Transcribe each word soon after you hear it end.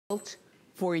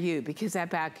for you, because that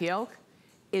back yoke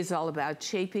is all about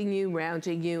shaping you,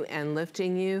 rounding you, and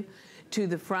lifting you to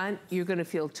the front. You're gonna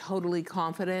feel totally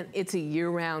confident. It's a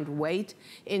year-round weight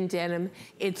in denim.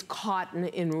 It's cotton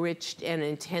enriched and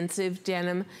intensive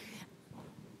denim.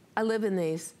 I live in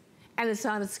these. And it's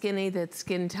not a skinny that's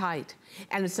skin tight.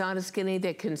 And it's not a skinny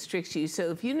that constricts you.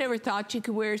 So if you never thought you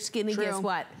could wear skinny, guess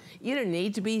what? You don't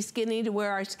need to be skinny to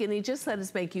wear our skinny. Just let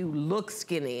us make you look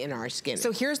skinny in our skinny.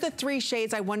 So here's the 3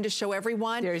 shades I wanted to show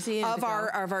everyone of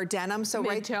our denim. So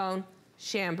mid-tone,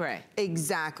 chambray.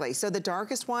 Exactly. So the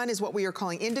darkest one is what we are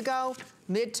calling indigo,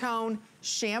 mid-tone,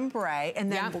 chambray,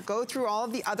 and then we'll go through all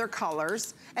of the other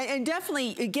colors. And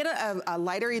definitely get a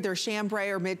lighter, either chambray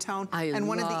or mid-tone, and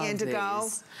one of the indigo.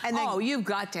 And then, oh, you've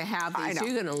got to have these.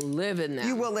 You're gonna live in them.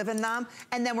 You will live in them.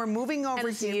 And then we're moving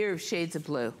over to a year of shades of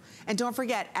blue. And don't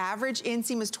forget, average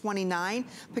inseam is 29,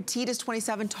 petite is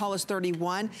 27, tall is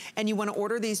 31. And you wanna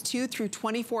order these 2 through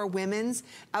 24 women's.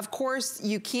 Of course,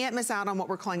 you can't miss out on what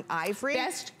we're calling ivory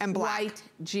and black. White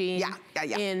jean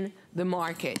in the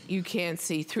market. You can't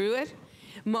see through it.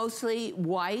 Mostly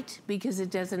white because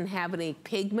it doesn't have any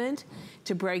pigment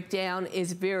to break down.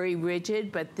 Is very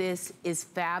rigid, but this is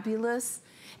fabulous.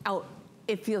 Oh,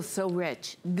 it feels so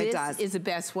rich. This is the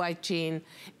best white jean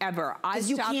ever. I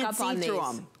stock up on these.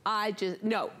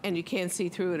 And you can't see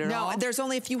through it at all. No, there's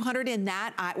only a few hundred in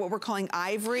that, what we're calling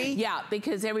ivory. Yeah,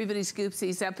 because everybody scoops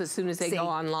these up as soon as they go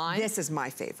online. This is my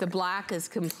favorite. The black is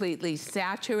completely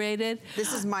saturated.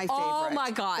 This is my favorite. Oh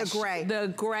my gosh. The gray.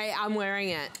 The gray, I'm wearing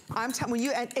it. I'm telling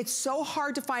you, and it's so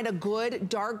hard to find a good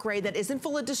dark gray that isn't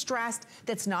full of distress,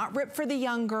 that's not ripped for the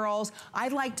young girls.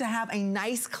 I'd like to have a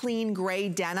nice, clean gray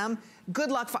denim.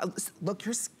 Good luck.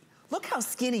 Look how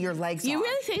skinny your legs are. You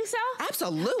really think so?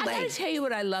 Absolutely. I gotta tell you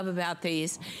what I love about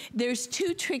these. There's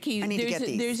 2 tricky,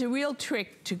 there's a real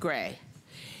trick to gray.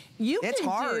 You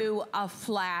can do a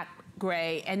flat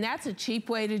gray, and that's a cheap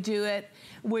way to do it,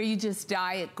 where you just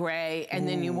dye it gray and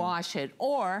then you wash it.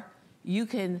 Or you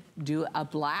can do a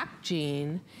black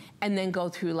jean and then go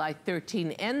through like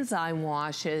 13 enzyme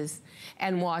washes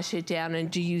and wash it down.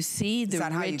 And do you see the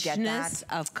richness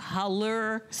of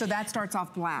color? So that starts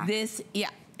off black.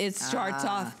 It starts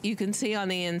off, you can see on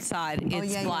the inside,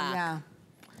 it's black.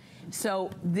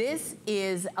 So this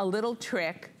is a little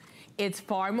trick. It's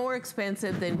far more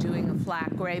expensive than doing a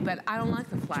flat gray, but I don't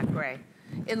like the flat gray.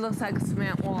 It looks like a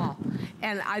cement wall.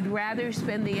 And I'd rather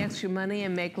spend the extra money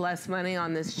and make less money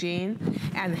on this jean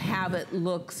and have it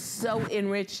look so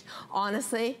enriched.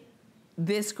 Honestly,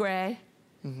 this gray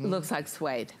looks like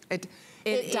suede.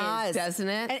 It does, doesn't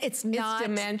it? And it's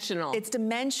dimensional. It's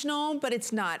dimensional, but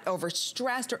it's not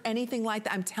overstressed or anything like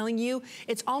that. I'm telling you,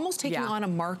 it's almost taking on a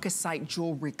Marcasite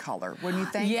jewelry color, wouldn't you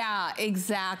think? Yeah,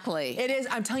 exactly. It is.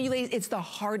 I'm telling you, ladies, it's the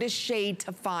hardest shade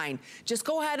to find. Just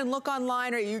go ahead and look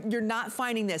online, or you're not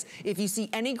finding this. If you see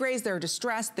any grays, they're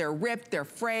distressed, they're ripped, they're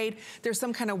frayed. There's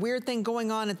some kind of weird thing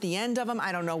going on at the end of them.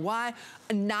 I don't know why.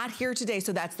 Not here today.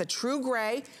 So that's the true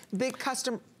gray. Big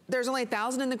custom. There's only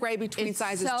 1,000 in the gray between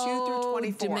sizes 2 through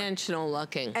 24. Dimensional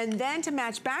looking. And then to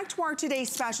match back to our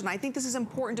today's special, and I think this is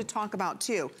important to talk about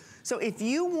too. So if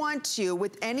you want to,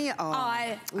 with any,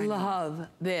 I love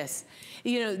this.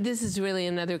 You know, this is really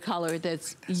another color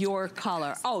that's your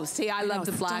color. Oh, see, I love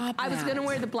the black. I was gonna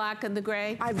wear the black and the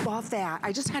gray. I love that.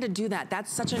 I just had to do that.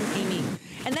 That's such an Amy.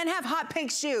 And then have hot pink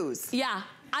shoes. Yeah.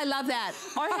 I love that.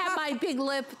 Or have my big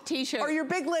lip t-shirt. Or your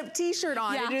big lip t-shirt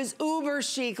on. It is uber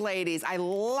chic, ladies. I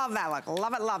love that look.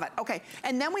 Love it, love it. Okay,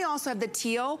 and then we also have the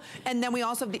teal, and then we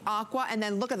also have the aqua, and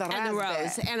then look at the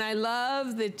rose. And I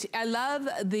love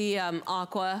the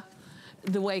aqua,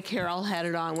 the way Carol had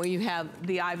it on, where you have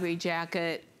the ivory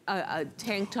jacket, a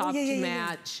tank top to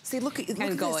match. See, look at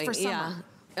this for summer.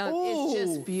 It's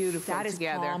just beautiful together. That is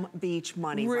Palm Beach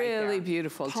money right there. Really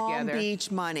beautiful together. Palm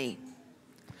Beach money.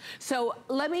 So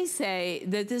let me say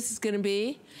that this is gonna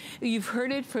be, you've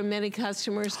heard it from many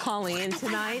customers calling in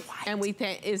tonight, and we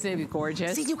think, isn't it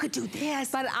gorgeous? See, you could do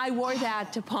this. But I wore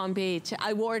that to Palm Beach.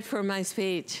 I wore it for my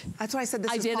speech. That's why I said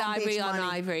this is Palm Beach money. I did ivory on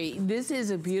ivory. This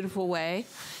is a beautiful way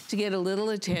to get a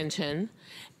little attention,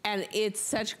 and it's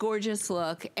such a gorgeous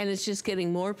look, and it's just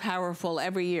getting more powerful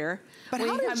every year. But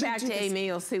when you come back to Amy,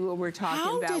 you'll see what we're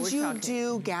talking about. How did you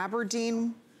do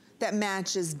gabardine that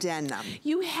matches denim?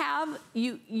 You have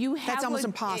That's almost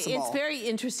impossible. It's very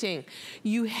interesting.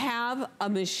 You have a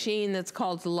machine that's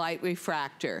called the light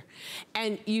refractor,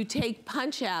 and you take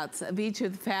punch outs of each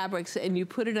of the fabrics and you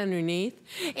put it underneath.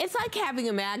 It's like having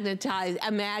a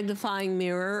magnifying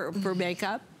mirror for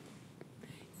makeup,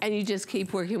 and you just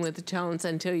keep working with the tones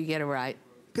until you get it right.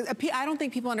 Because I don't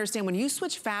think people understand when you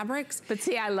switch fabrics. But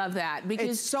see, I love that because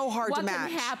it's so hard to match. What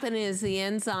can happen is the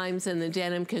enzymes in the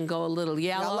denim can go a little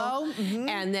yellow.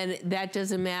 And then that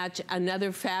doesn't match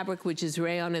another fabric, which is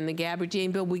rayon in the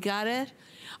gabardine, but we got it.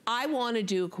 I want to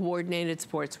do a coordinated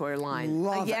sportswear line.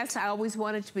 Yes, I always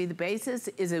want it to be the basis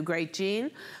is a great jean,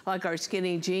 like our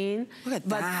skinny jean. Look at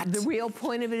that. But the real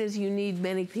point of it is you need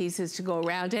many pieces to go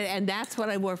around it, and that's what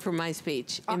I wore for my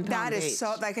speech in Palm Beach. That is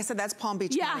so, like I said, that's Palm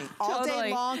Beach money. All day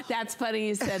long. That's funny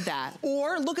you said that.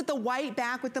 Or look at the white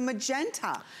back with the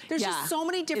magenta. There's just so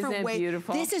many different ways.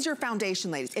 Beautiful? This is your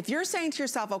foundation, ladies. If you're saying to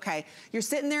yourself, okay, you're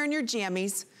sitting there in your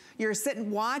jammies, you're sitting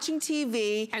watching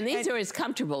TV. And these are as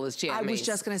comfortable as jammies. I was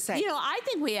just gonna say. You know, I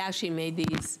think we actually made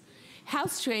these, how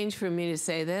strange for me to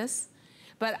say this,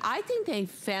 but I think they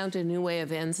found a new way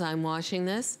of enzyme washing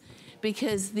this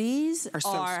because these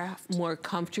are more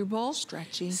comfortable.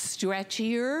 Stretchy.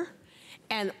 Stretchier.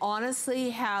 And honestly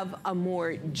have a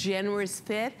more generous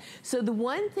fit. So the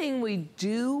one thing we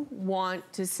do want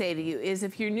to say to you is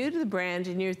if you're new to the brand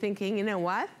and you're thinking, you know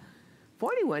what?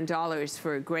 $41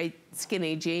 for a great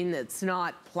skinny jean that's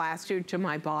not plastered to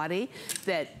my body,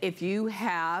 that if you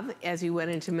have, as you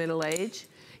went into middle age,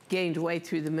 gained weight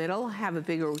through the middle, have a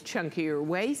bigger, chunkier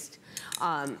waist,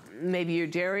 maybe your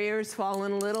derriere's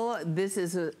fallen a little, this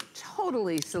is a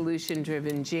totally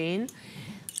solution-driven jean.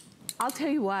 I'll tell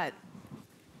you what,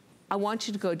 I want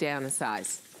you to go down a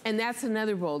size. And that's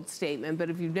another bold statement, but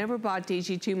if you've never bought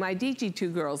DG2, my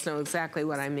DG2 girls know exactly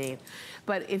what I mean.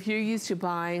 But if you're used to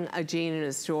buying a jean in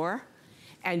a store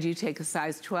and you take a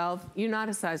size 12, you're not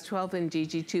a size 12 in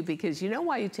DG2 because you know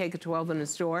why you take a 12 in a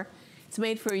store? It's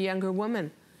made for a younger woman.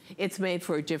 It's made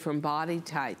for a different body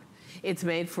type. It's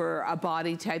made for a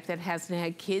body type that hasn't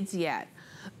had kids yet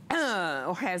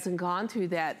or hasn't gone through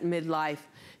that midlife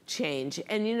change.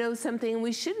 And you know something,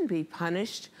 we shouldn't be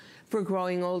punished for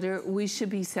growing older. We should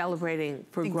be celebrating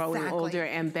for growing older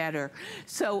and better.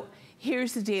 So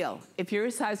here's the deal. If you're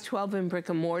a size 12 in brick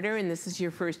and mortar and this is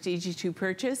your first DG2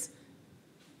 purchase,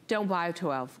 don't buy a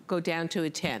 12, go down to a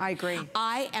 10. I agree.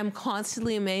 I am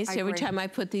constantly amazed every time I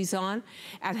put these on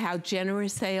at how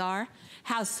generous they are,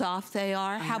 how soft they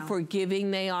are, how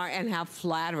forgiving they are, and how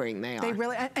flattering they are. They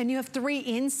really, and you have 3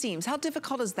 inseams. How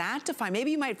difficult is that to find?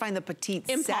 Maybe you might find the petite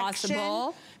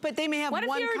Impossible. section, but they may have one color.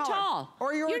 What if you're tall?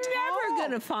 Or you're tall. You're never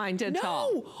gonna find a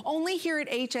tall. No, only here at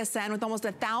HSN with almost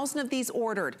 1,000 of these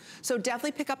ordered. So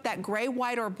definitely pick up that gray,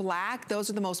 white, or black. Those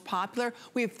are the most popular.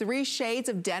 We have 3 shades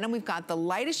of denim. We've got the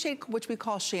lightest shade, which we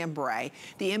call chambray,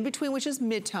 the in-between, which is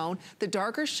mid-tone. The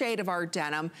darker shade of our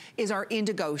denim is our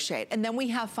indigo shade. And then we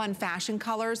have fun fashion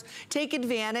colors. Take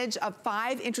advantage of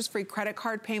 5 interest-free credit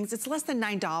card payments. It's less than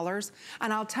 $9.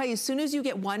 And I'll tell you, as soon as you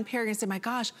get one pair, you're gonna say, my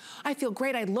gosh, I feel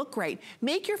great, I look great.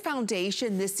 Make your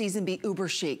foundation this season be uber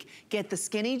chic. Get the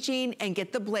skinny jean and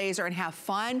get the blazer and have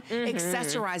fun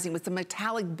accessorizing with some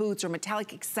metallic boots or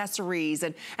metallic accessories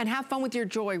and have fun with your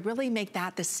jewelry. Really make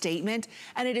that the statement.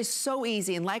 And it is so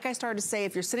easy. And like I started to say,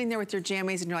 if you're sitting there with your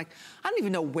jammies and you're like, I don't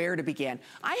even know where to begin.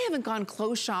 I haven't gone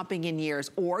clothes shopping in years,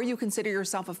 or you consider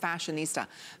yourself a fashionista.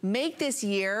 Make this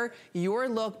year your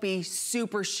look be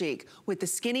super chic with the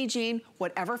skinny jean,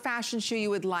 whatever fashion shoe you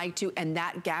would like to, and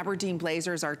that gabardine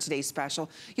blazers are today's special.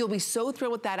 You'll be so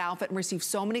thrilled with that outfit and receive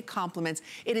so many compliments.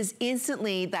 It is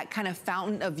instantly that kind of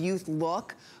fountain of youth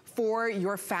look for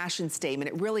your fashion statement.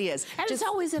 It really is. And it's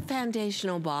always a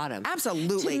foundational bottom.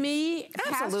 Absolutely. To me,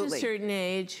 past a certain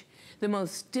age, the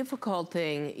most difficult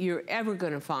thing you're ever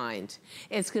gonna find,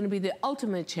 it's gonna be the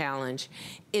ultimate challenge,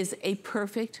 is a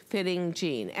perfect fitting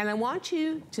jean. And I want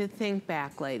you to think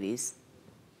back, ladies.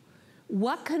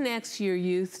 What connects your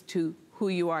youth to who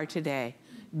you are today?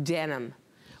 Denim.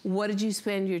 What did you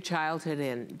spend your childhood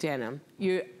in? Denim.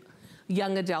 Your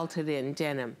young adulthood in?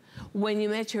 Denim. When you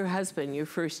met your husband, your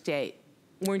first date,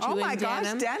 weren't you in denim? Oh my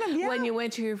gosh, denim, yeah. When you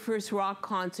went to your first rock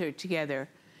concert together,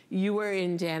 you were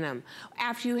in denim.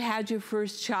 After you had your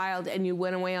first child and you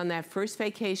went away on that first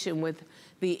vacation with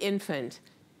the infant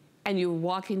and you were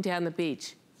walking down the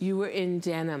beach, you were in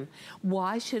denim.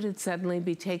 Why should it suddenly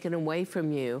be taken away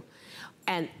from you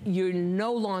and you're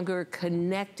no longer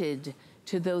connected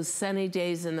to those sunny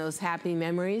days and those happy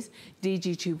memories?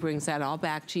 DG2 brings that all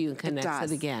back to you and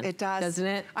connects it again. It does. Doesn't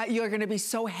it? You're gonna be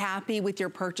so happy with your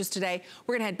purchase today.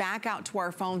 We're gonna head back out to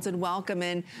our phones and welcome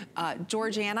in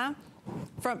Georgiana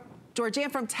from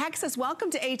Texas.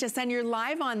 Welcome to HSN. You're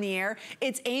live on the air.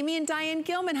 It's Amy and Diane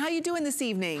Gilman. How you doing this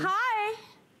evening? Hi.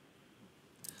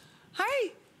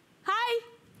 Hi. Hi.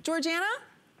 Georgiana?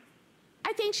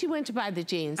 I think she went to buy the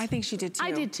jeans. I think she did too.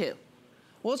 I did too.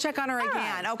 We'll check on her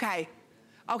again. Okay.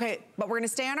 Okay, but we're gonna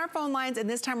stay on our phone lines, and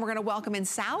this time we're gonna welcome in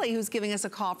Sally, who's giving us a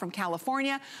call from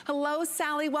California. Hello,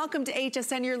 Sally, welcome to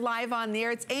HSN. You're live on the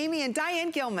air. It's Amy and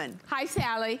Diane Gilman. Hi,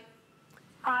 Sally.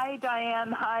 Hi,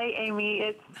 Diane. Hi, Amy.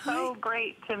 It's so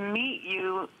great to meet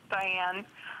you, Diane.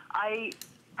 I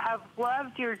have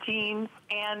loved your jeans,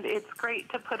 and it's great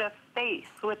to put a face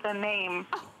with a name.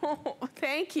 Oh,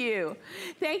 thank you.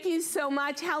 Thank you so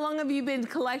much. How long have you been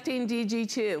collecting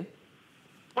DG2?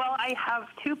 Well, I have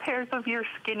 2 pairs of your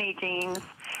skinny jeans,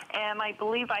 and I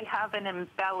believe I have an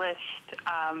embellished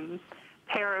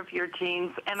pair of your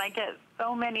jeans, and I get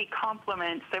so many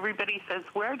compliments. Everybody says,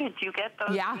 where did you get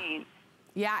those jeans?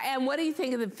 Yeah, and what do you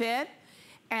think of the fit?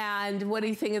 And what do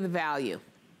you think of the value?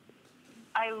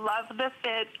 I love the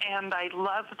fit, and I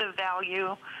love the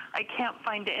value. I can't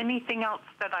find anything else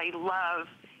that I love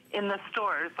in the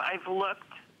stores. I've looked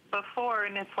before,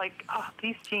 and it's like, oh,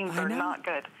 these jeans are not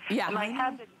good. Yeah, and I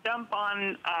had to jump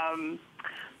on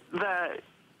the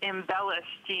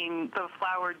embellished jeans, the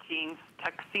flowered jeans,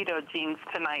 tuxedo jeans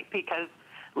tonight, because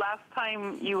last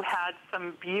time you had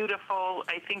some beautiful,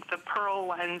 I think the pearl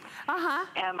ones,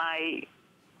 and I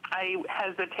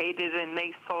hesitated and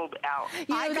they sold out.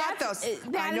 You know, I got those.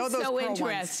 That is those so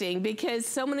interesting because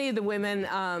so many of the women,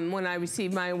 when I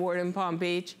received my award in Palm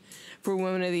Beach for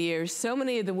Women of the Year, so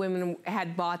many of the women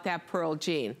had bought that pearl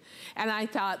jean. And I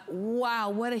thought, wow,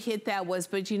 what a hit that was.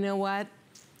 But you know what?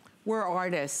 We're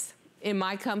artists. In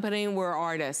my company, we're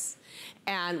artists.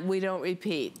 And we don't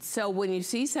repeat. So when you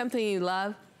see something you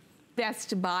love, best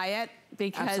to buy it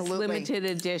because limited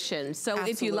edition. So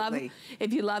if you love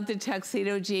the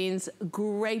tuxedo jeans,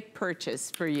 great purchase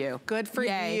for you. Good for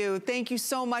you. Thank you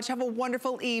so much. Have a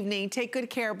wonderful evening. Take good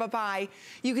care. Bye-bye.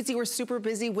 You can see we're super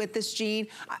busy with this jean.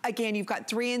 Again, you've got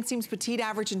 3 inseams, petite,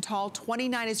 average, and tall.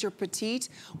 29 is your petite.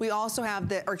 We also have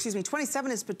the, or excuse me,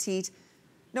 27 is petite.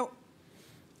 No,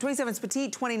 27 is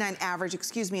petite, 29 average,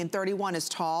 excuse me, and 31 is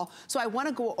tall. So I want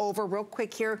to go over real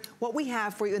quick here what we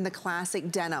have for you in the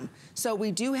classic denim. So we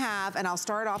do have, and I'll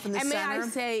start off in the center. And may I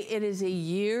say, it is a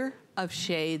year of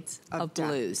shades of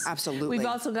blues. Absolutely. We've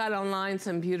also got online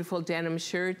some beautiful denim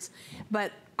shirts,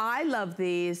 but I love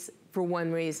these for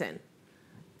one reason.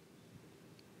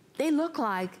 They look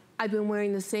like I've been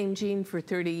wearing the same jean for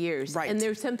 30 years. Right. And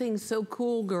there's something so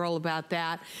cool, girl, about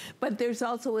that. But there's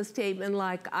also a statement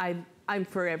like, I'm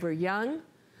forever young.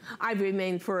 I've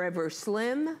remained forever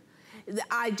slim.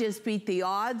 I just beat the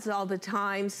odds all the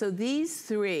time. So these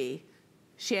 3,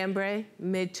 chambray,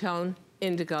 mid-tone,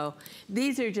 indigo,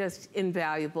 these are just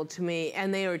invaluable to me,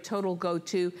 and they are a total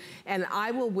go-to. And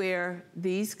I will wear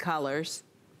these colors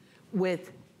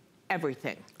with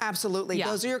everything. Absolutely. Yeah.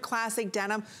 Those are your classic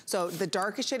denim. So the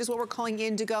darkest shade is what we're calling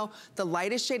indigo. The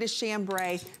lightest shade is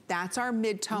chambray. That's our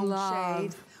mid-tone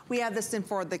shade. We have this in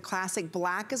for the classic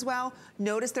black as well.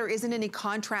 Notice there isn't any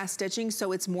contrast stitching,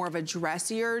 so it's more of a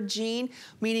dressier jean,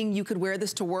 meaning you could wear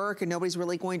this to work and nobody's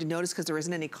really going to notice because there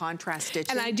isn't any contrast stitching.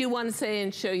 And I do want to say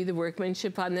and show you the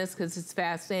workmanship on this because it's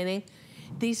fascinating.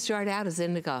 These start out as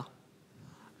indigo.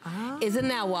 Oh, isn't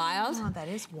that wild? That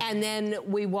is wild. And then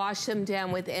we wash them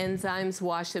down with enzymes,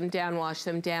 wash them down, wash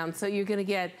them down. So you're gonna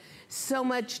get so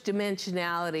much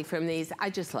dimensionality from these. I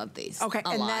just love these. Okay,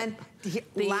 and then the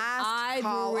last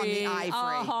call on the ivory.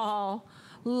 Oh,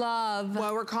 love.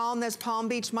 Well, we're calling this Palm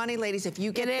Beach money, ladies. If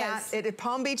you get that,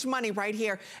 Palm Beach money right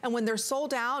here. And when they're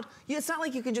sold out, it's not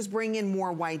like you can just bring in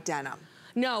more white denim.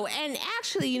 No, and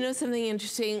actually, you know something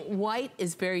interesting? White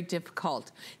is very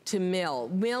difficult to mill.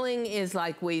 Milling is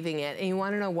like weaving it, and you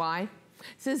want to know why?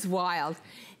 This is wild.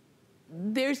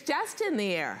 There's dust in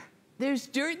the air. There's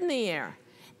dirt in the air.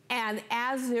 And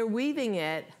as they're weaving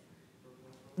it,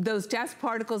 those dust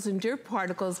particles and dirt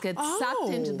particles get sucked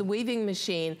into the weaving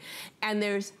machine, and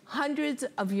there's hundreds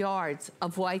of yards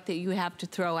of white that you have to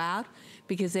throw out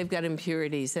because they've got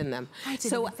impurities in them.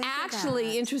 So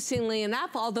actually, interestingly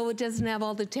enough, although it doesn't have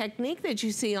all the technique that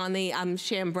you see on the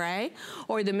chambray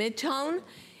or the mid-tone,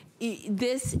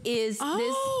 this is,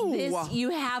 you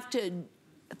have to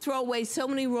throw away so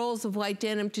many rolls of white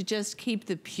denim to just keep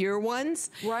the pure ones,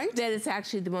 that it's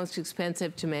actually the most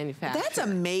expensive to manufacture. That's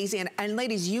amazing. And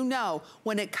ladies, you know,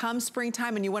 when it comes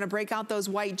springtime and you want to break out those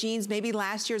white jeans, maybe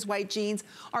last year's white jeans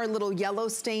are a little yellow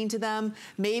stain to them.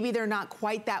 Maybe they're not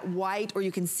quite that white, or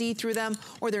you can see through them,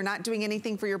 or they're not doing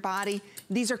anything for your body.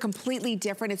 These are completely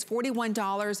different. It's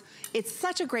 $41. It's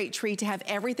such a great treat to have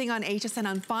everything on HSN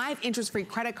on 5 interest-free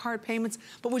credit card payments.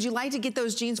 But would you like to get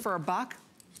those jeans for $1?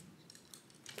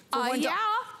 Yeah.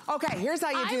 Okay, here's how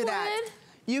you do that.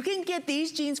 You can get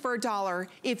these jeans for $1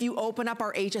 if you open up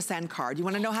our HSN card. You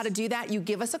wanna know how to do that? You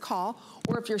give us a call,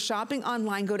 or if you're shopping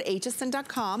online, go to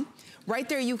hsn.com. Right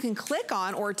there you can click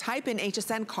on or type in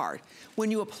HSN card.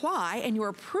 When you apply and you're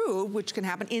approved, which can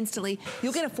happen instantly,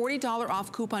 you'll get a $40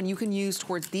 off coupon you can use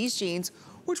towards these jeans,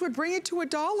 which would bring it to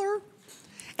 $1.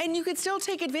 And you could still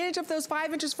take advantage of those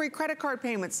 5 interest-free credit card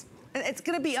payments. It's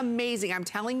gonna be amazing, I'm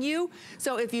telling you.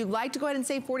 So if you'd like to go ahead and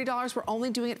save $40, we're only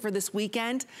doing it for this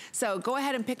weekend. So go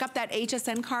ahead and pick up that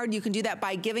HSN card. You can do that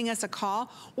by giving us a call,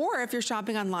 or if you're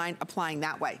shopping online, applying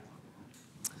that way.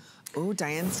 Oh,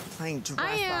 Diane's playing dress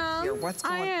up here. What's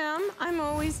going on? I am. I'm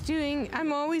always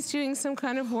doing some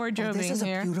kind of wardrobing here. This is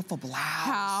a beautiful blouse.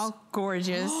 How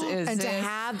gorgeous is and this? to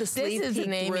have the sleeve This is peek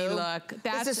an Amy through. look.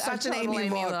 That's this is such an Amy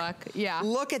look. Yeah.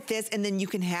 Look at this, and then you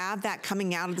can have that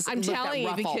coming out of the. I'm telling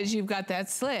you, because you've got that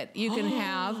slit. You can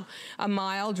have a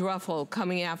mild ruffle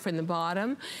coming out from the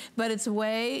bottom, but it's a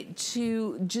way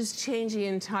to just change the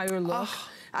entire look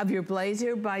of your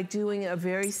blazer by doing a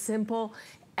very simple,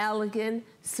 elegant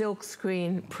silk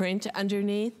screen print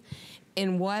underneath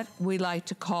in what we like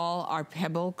to call our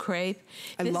pebble crepe.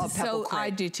 I love pebble crepe. I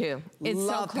do too. It's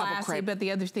love so classy, but the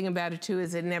other thing about it too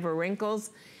is it never wrinkles.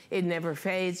 It never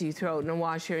fades. You throw it in a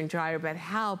washer and dryer, but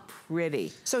how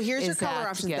pretty. So here's your color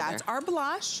options. Together? That's our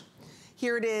blush.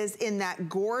 Here it is in that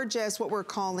gorgeous, what we're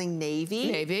calling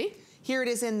navy. Navy. Here it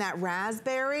is in that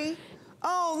raspberry.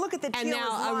 Oh, look at the teal. And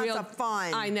now lots of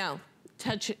fun. I know.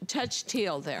 Touch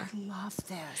teal there. I love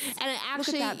this. And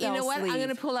actually, you know what? I'm going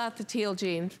to pull out the teal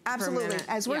jean. Absolutely.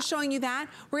 As we're showing you that,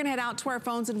 we're going to head out to our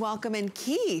phones and welcome in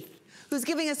Keith, who's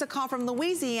giving us a call from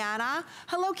Louisiana.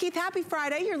 Hello, Keith. Happy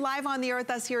Friday. You're live on the air with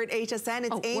us here at HSN.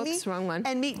 It's Amy. Whoops, wrong one.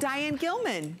 And meet Diane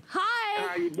Gilman. Hi.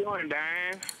 How you doing,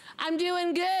 Diane? I'm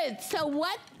doing good. So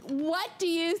what do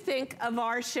you think of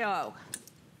our show?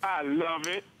 I love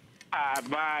it. I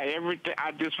buy everything.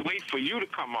 I just wait for you to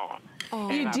come on. Oh.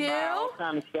 And You do? I buy all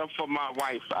kind of stuff for my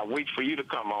wife. I wait for you to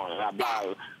come on, and I buy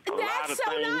a lot of That's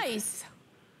so things. nice.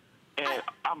 And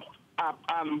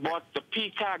I bought the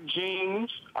peacock jeans.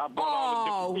 I bought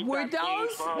all the different were peacock those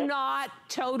jeans for not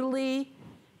totally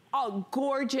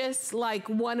gorgeous, like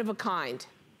one of a kind?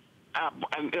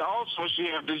 and also, she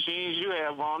have the jeans you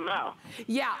have on now.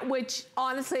 Yeah, which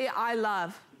honestly I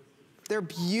love. They're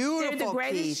beautiful, They're the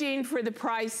greatest Keith. jean for the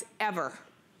price ever.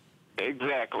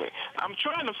 Exactly. I'm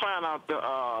trying to find out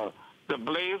the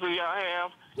blazer y'all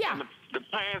have. Yeah. And the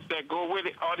pants that go with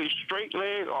it. Are they straight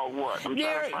leg or what? I'm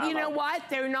trying to find You know out. what?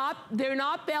 They're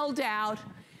not belled out.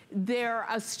 They're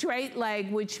a straight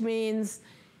leg, which means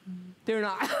they're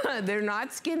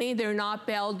not skinny. They're not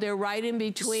belled. They're right in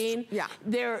between. Yeah.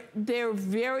 They're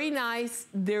very nice.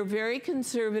 They're very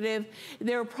conservative.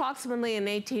 They're approximately an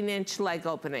 18-inch leg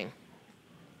opening.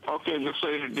 Okay, just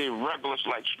say they're regular,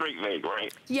 like straight leg,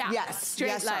 right? Yeah. Yes. Straight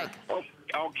Yes, sir. leg.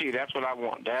 Okay, that's what I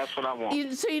want. That's what I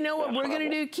want. So you know what That's we're what I going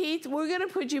to do, want. Keith? We're going to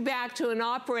put you back to an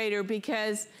operator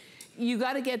because you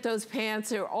got to get those pants.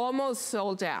 They're almost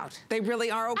sold out. They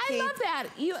really are, okay. I love that.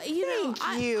 You know,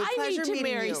 Thank you. I Pleasure need to meeting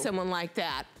marry you. someone like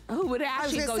that who would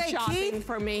actually go shopping Keith,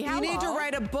 for me. You need to Hello.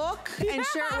 write a book and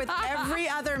share it with every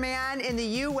other man in the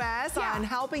U.S. on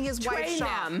helping his wife Train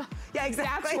shop. them. Yeah,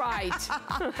 exactly. That's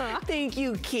right. Thank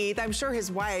you, Keith. I'm sure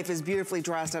his wife is beautifully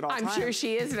dressed at all times. I'm sure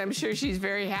she is, and I'm sure she's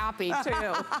very happy,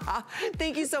 too.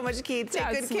 Thank you so much, Keith. Take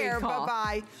good Sweet care. call.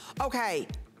 Bye-bye. Okay.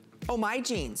 Oh, my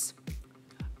jeans.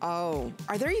 Oh,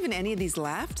 are there even any of these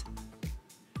left?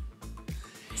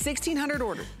 1,600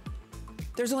 ordered.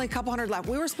 There's only a couple hundred left.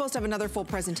 We were supposed to have another full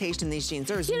presentation in these jeans.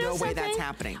 There's no way that's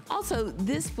happening. Also,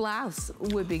 this blouse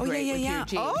would be great with your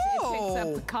jeans. Oh. It picks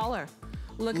up the color.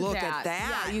 Look at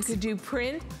that. Yeah, you could do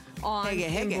print on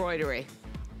embroidery.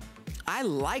 I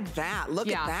like that. Look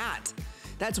at Yeah. that.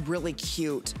 That's really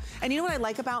cute. And you know what I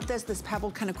like about this pebble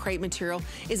kind of crepe material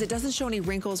is it doesn't show any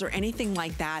wrinkles or anything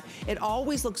like that. It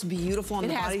always looks beautiful on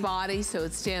the body. It has body, so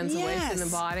it stands away from the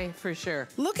Yes. body, for sure.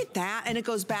 Look at that, and it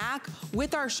goes back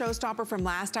with our showstopper from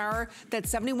last hour. That's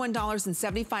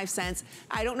 $71.75.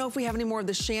 I don't know if we have any more of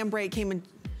the chambray. It came in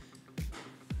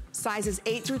sizes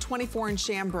 8 through 24 in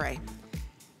chambray.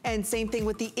 And same thing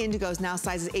with the indigos, now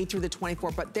sizes 8 through the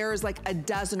 24, but there's like a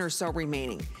dozen or so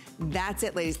remaining. That's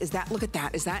it, ladies. Look at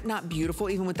that. Is that not beautiful,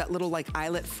 even with that little like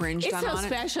eyelet fringe done on it? It's so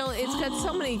special. It's got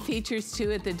so many features to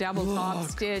it. The double top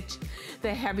stitch,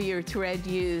 the heavier thread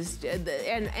used, and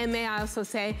may I also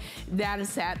say that is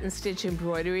satin stitch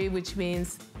embroidery, which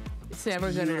means it's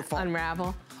never going to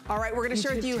unravel. All right, we're going to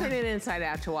share with you. Turn it inside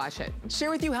out to wash it.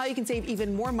 Share with you how you can save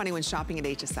even more money when shopping at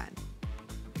HSN.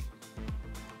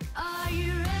 Are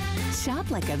you ready? Shop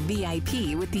like a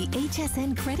VIP with the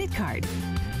HSN credit card.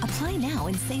 Apply now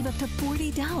and save up to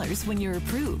 $40 when you're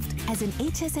approved. As an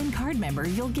HSN card member,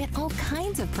 you'll get all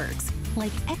kinds of perks,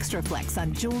 like extra flex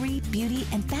on jewelry, beauty,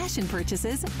 and fashion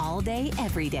purchases all day,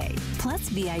 every day. Plus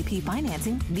VIP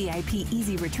financing, VIP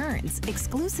easy returns,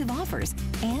 exclusive offers,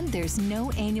 and there's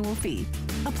no annual fee.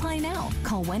 Apply now.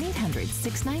 Call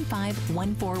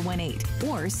 1-800-695-1418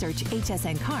 or search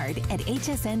HSN card at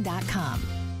hsn.com.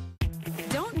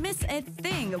 Don't miss a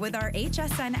thing with our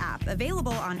HSN app,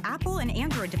 available on Apple and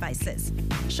Android devices.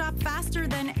 Shop faster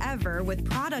than ever with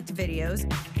product videos.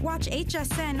 Watch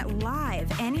HSN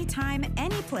live anytime,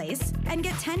 anyplace, and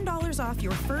get $10 off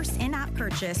your first in-app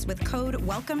purchase with code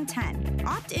WELCOME10.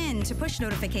 Opt in to push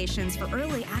notifications for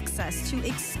early access to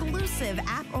exclusive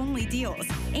app-only deals.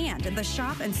 And the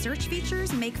shop and search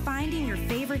features make finding your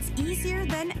favorites easier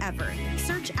than ever.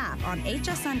 Search app on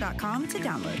hsn.com to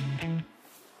download.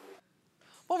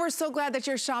 Well, we're so glad that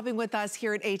you're shopping with us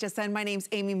here at HSN. My name's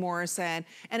Amy Morrison,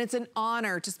 and it's an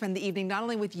honor to spend the evening not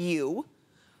only with you,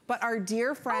 but our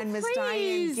dear friend, Miss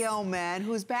Diane Gilman,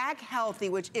 who's back healthy,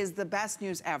 which is the best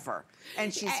news ever.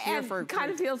 And she's here for... It kind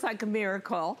of feels like a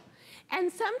miracle. And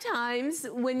sometimes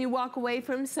when you walk away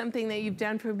from something that you've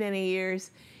done for many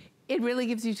years, it really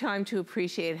gives you time to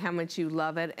appreciate how much you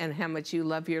love it and how much you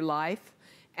love your life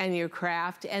and your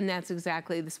craft. And that's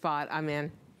exactly the spot I'm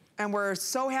in. And we're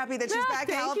so happy that she's back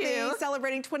healthy,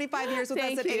 celebrating 25 years with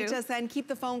us at HSN. Keep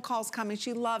the phone calls coming.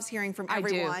 She loves hearing from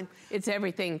everyone. I do. It's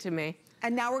everything to me.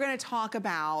 And now we're going to talk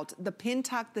about the pin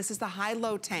tuck. This is the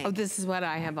high-low tank. Oh, this is what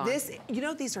I have on. This, you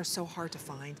know, these are so hard to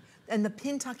find. And the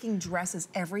pin tucking dresses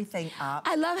everything up.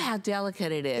 I love how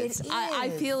delicate it is. It is. I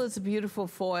feel it's a beautiful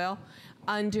foil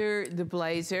under the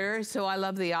blazer. So I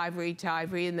love the ivory to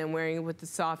ivory and then wearing it with the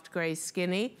soft gray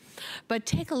skinny. But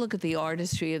take a look at the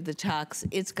artistry of the tux.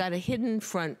 It's got a hidden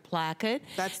front placket.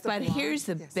 That's the But here's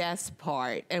the best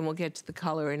part, and we'll get to the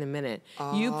color in a minute.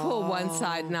 Oh. You pull one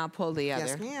side and I'll pull the other.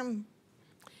 Yes, ma'am.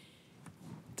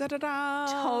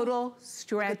 Da-da-da. Total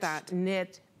stretch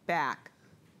knit back.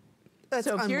 That's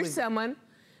so if you're someone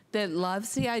that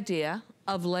loves the idea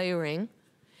of layering,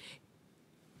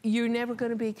 you're never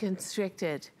going to be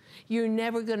constricted. You're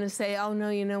never going to say, oh no,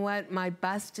 you know what, my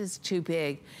bust is too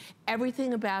big.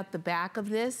 Everything about the back of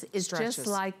this is just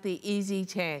like the Easy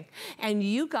Tank. And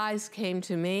you guys came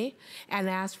to me and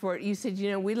asked for it. You said,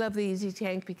 you know, we love the Easy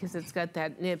Tank because it's got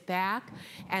that knit back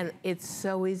and it's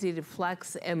so easy to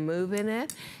flex and move in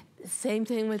it. Same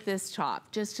thing with this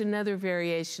top, just another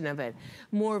variation of it.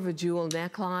 More of a jewel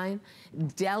neckline,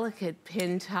 delicate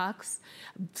pin tucks,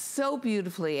 so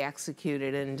beautifully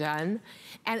executed and done.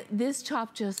 And this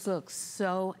top just looks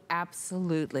so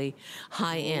absolutely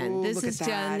high-end. This is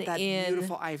done in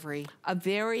beautiful ivory. A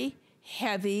very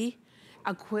heavy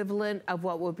equivalent of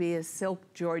what would be a silk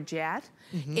georgette.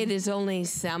 It is only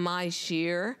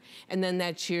semi-sheer, and then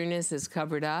that sheerness is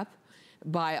covered up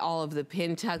by all of the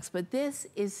pin tucks, but this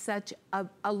is such a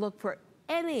look for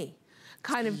any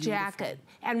kind of jacket.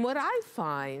 And what I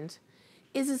find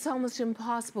is it's almost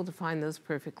impossible to find those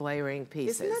perfect layering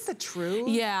pieces. Isn't that the truth?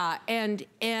 Yeah, and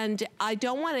I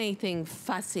don't want anything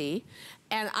fussy,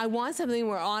 and I want something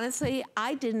where honestly,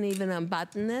 I didn't even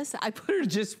unbutton this. I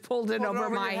just pulled it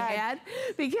over my head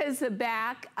because the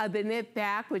back, the knit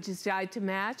back, which is dyed to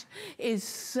match, is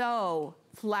so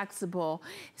flexible.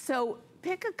 So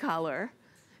pick a color,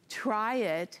 try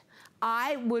it.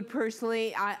 I would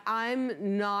personally,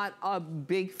 I'm not a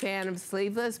big fan of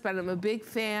sleeveless, but I'm a big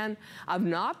fan of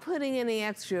not putting any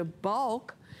extra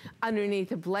bulk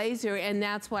underneath a blazer, and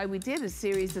that's why we did a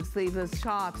series of sleeveless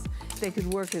tops that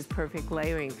could work as perfect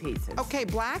layering pieces. Okay,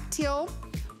 black, teal,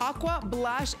 aqua,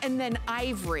 blush, and then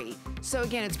ivory. So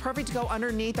again, it's perfect to go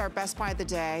underneath our Best Buy of the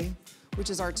Day,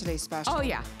 which is our today's special. Oh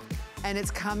yeah. And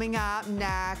it's coming up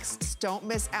next. Don't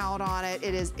miss out on it.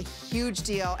 It is a huge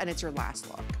deal, and it's your last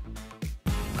look.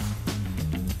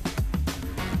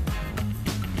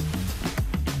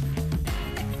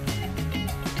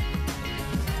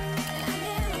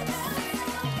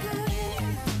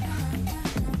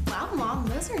 Wow, Mom,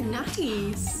 those are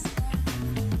nice.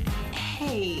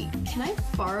 Hey, can I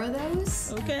borrow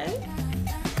those? Okay.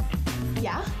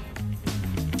 Yeah?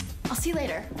 I'll see you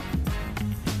later.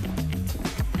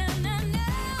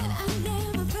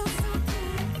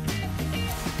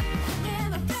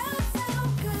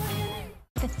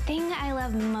 thing I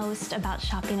love most about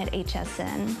shopping at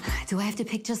HSN. Do I have to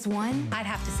pick just one? I'd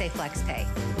have to say FlexPay.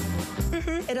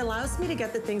 It allows me to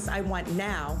get the things I want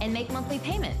now And make monthly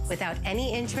payments without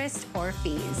any interest or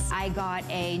fees. I got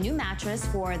a new mattress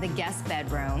for the guest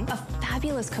bedroom, a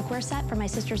fabulous cookware set for my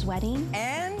sister's wedding,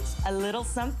 and a little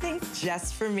something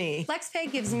just for me.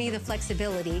 FlexPay gives me the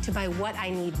flexibility to buy what I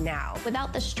need now.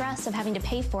 without the stress of having to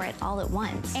pay for it all at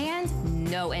once. And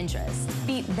no interest.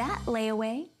 Beat that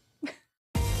layaway.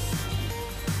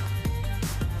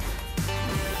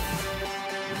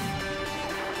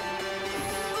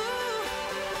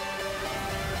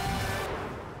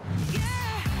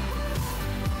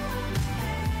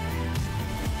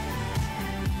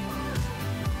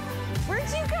 Where'd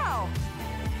you go?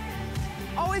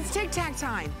 Oh, it's tic-tac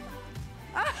time.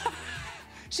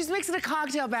 She's mixing a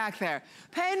cocktail back there.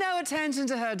 Pay no attention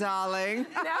to her, darling.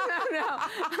 No.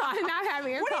 I'm not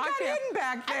having a What do you cocktail. got hidden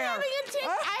back there?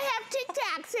 I have Tic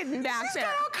Tacs hidden back She's there.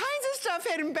 got all kinds of stuff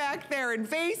hidden back there, and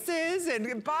vases,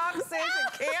 and boxes,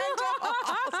 and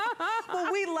candles.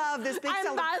 Well, we love this big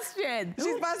I'm busted.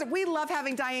 She's busted. We love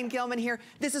having Diane Gilman here.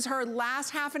 This is her last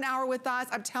half an hour with us.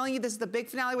 I'm telling you, this is the big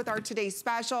finale with our today's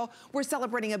special. We're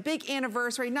celebrating a big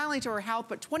anniversary, not only to her health,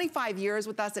 but 25 years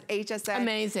with us at HSN.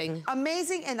 Amazing.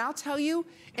 Amazing, and I'll tell you,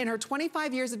 in her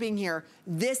 25 years of being here,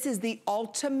 this is the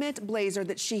ultimate blazer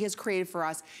that she has created for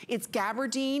us. It's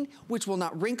gabardine, which will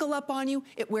not wrinkle up on you.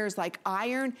 It wears like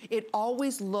iron. It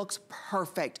always looks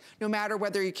perfect, no matter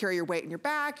whether you carry your weight in your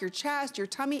back, your chest, your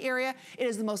tummy area. It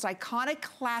is the most iconic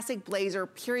classic blazer,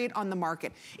 period, on the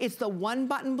market. It's the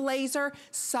one-button blazer,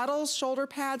 subtle shoulder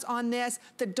pads on this.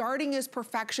 The darting is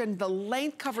perfection. The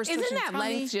length covers Isn't stretching that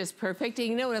tummy. length just perfect? And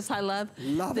you know what else I love?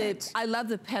 Love it. I love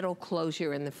the petal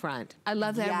closure in the front. I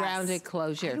love that Yes. rounded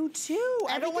closure. I do too.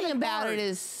 I don't want Everything about hard. it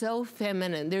is so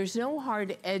feminine. There's no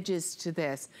hard edges to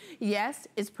this. Yes,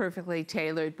 it's perfectly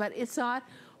tailored, but it's not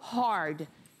hard,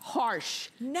 harsh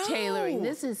No. tailoring.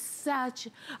 This is such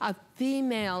a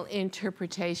female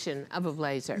interpretation of a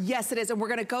blazer. Yes, it is, and we're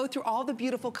gonna go through all the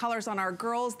beautiful colors on our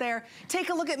girls there. Take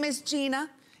a look at Miss Gina.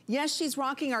 Yes, she's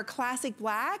rocking our classic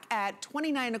black at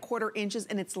 29¼ inches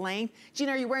in its length.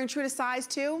 Gina, are you wearing true to size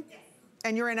too? Yes.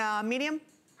 And you're in a medium?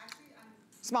 Actually,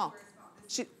 I'm Small. very small.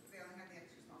 She, They only have the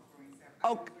extra small for me, so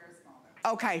I Oh. don't wear small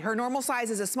though. okay, her normal size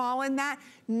is a small in that.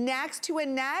 Next to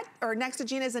Annette, or next to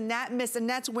Gina is Annette. Miss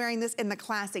Annette's wearing this in the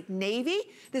classic navy.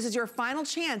 This is your final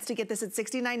chance to get this at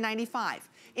 $69.95.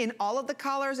 In all of the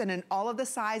colors and in all of the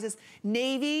sizes.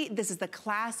 Navy, this is the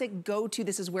classic go-to.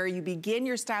 This is where you begin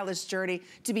your stylish journey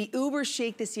to be uber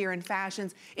chic this year in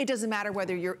fashions. It doesn't matter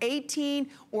whether you're 18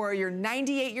 or you're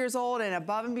 98 years old and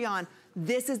above and beyond.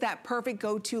 This is that perfect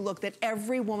go-to look that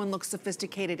every woman looks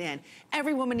sophisticated in.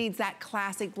 Every woman needs that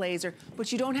classic blazer,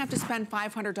 but you don't have to spend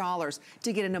 $500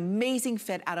 to get an amazing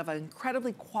fit out of an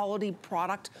incredibly quality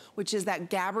product, which is that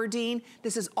gabardine.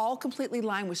 This is all completely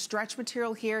lined with stretch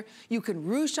material here. You can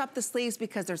ruche up the sleeves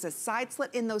because there's a side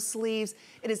slit in those sleeves.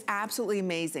 It is absolutely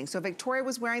amazing. So Victoria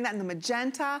was wearing that in the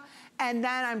magenta, and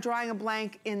then I'm drawing a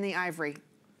blank in the ivory.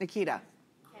 Nikita.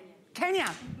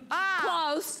 Kenya.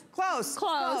 Ah,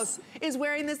 close. Is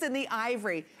wearing this in the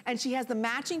ivory. And she has the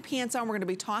matching pants on. We're gonna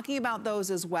be talking about those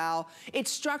as well.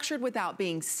 It's structured without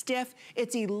being stiff.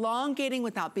 It's elongating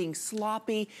without being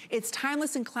sloppy. It's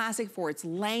timeless and classic for its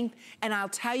length. And I'll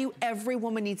tell you, every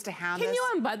woman needs to have this. Can you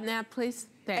unbutton that, please?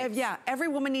 Thanks. Yeah, every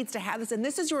woman needs to have this. And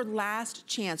this is your last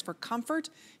chance for comfort,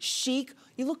 chic.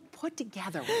 You look put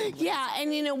together. Yeah,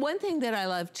 and you know, one thing that I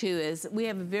love too is we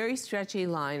have a very stretchy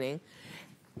lining.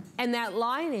 And that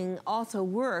lining also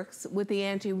works with the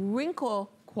anti-wrinkle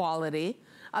quality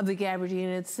of the gabardine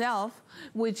itself,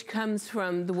 which comes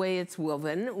from the way it's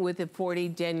woven with a 40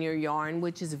 denier yarn,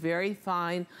 which is very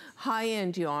fine,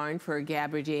 high-end yarn for a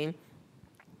gabardine.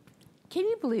 Can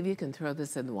you believe you can throw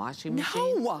this in the washing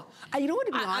machine? No, you know what,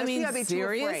 to be honest, I mean, I'd be too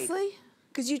afraid. seriously?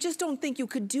 Because you just don't think you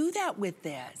could do that with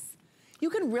this. You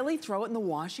can really throw it in the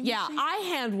washing machine? Yeah, I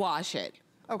hand wash it.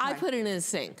 Okay. I put it in a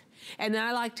sink, and then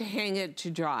I like to hang it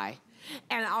to dry.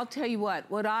 And I'll tell you what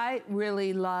I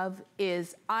really love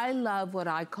is I love what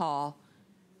I call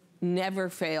never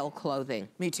fail clothing.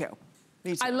 Me too.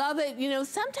 Me too. I love it. You know,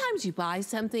 sometimes you buy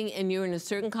something and you're in a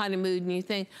certain kind of mood and you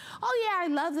think, oh yeah, I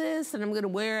love this and I'm gonna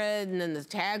wear it, and then the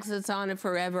tags that's on it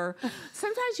forever.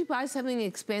 Sometimes you buy something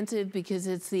expensive because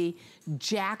it's the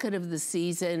jacket of the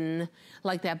season,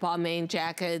 like that Balmain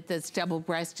jacket that's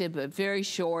double-breasted but very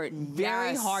short,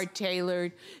 very hard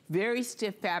tailored, very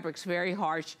stiff fabrics, very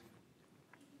harsh.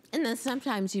 And then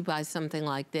sometimes you buy something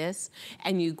like this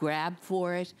and you grab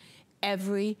for it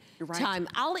every time.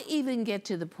 I'll even get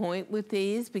to the point with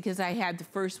these because I had the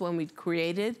first one we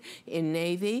created in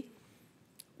navy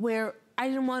where I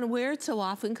didn't want to wear it so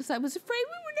often because I was afraid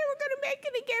we were never going to make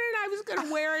it again and I was going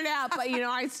to wear it out. But, you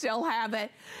know, I still have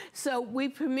it. So we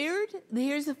premiered,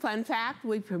 here's a fun fact,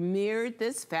 we premiered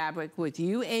this fabric with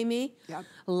you, Amy,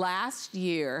 last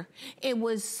year. It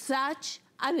was such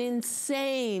an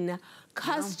insane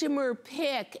customer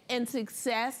pick and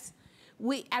success.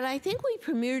 And I think we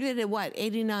premiered it at what,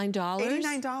 $89?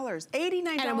 $89. $89.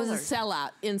 And it was a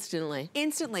sellout instantly.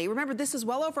 Instantly. Remember, this is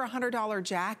well over a $100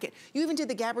 jacket. You even did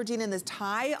the gabardine and this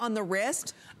tie on the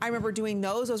wrist. I remember doing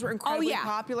those. Those were incredibly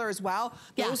popular as well.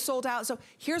 Those sold out. So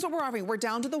here's what we're offering. We're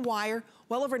down to the wire.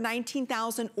 Well over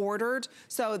 19,000 ordered.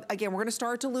 So again, we're gonna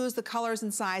start to lose the colors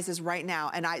and sizes right now.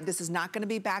 And this is not gonna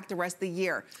be back the rest of the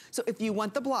year. So if you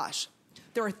want the blush,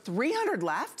 there are 300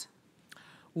 left.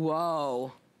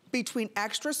 Whoa. Between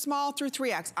extra small through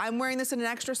 3X. I'm wearing this in an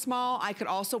extra small. I could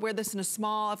also wear this in a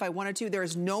small if I wanted to. There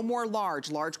is no more large.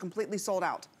 Large completely sold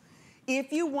out.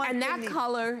 If you want— And that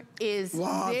color is,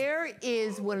 there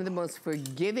is one of the most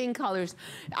forgiving colors.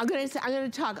 I'm gonna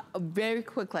talk very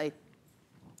quickly.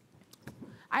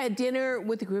 I had dinner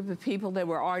with a group of people that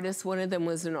were artists. One of them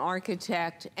was an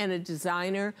architect and a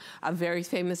designer of very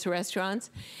famous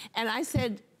restaurants. And I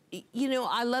said, you know,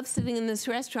 I love sitting in this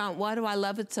restaurant. Why do I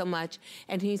love it so much?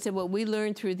 And he said, what we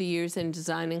learned through the years in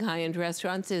designing high-end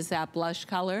restaurants is that blush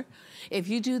color. If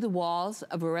you do the walls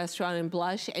of a restaurant in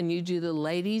blush and you do the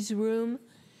ladies' room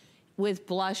with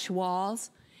blush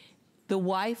walls, the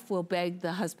wife will beg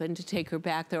the husband to take her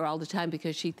back there all the time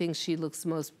because she thinks she looks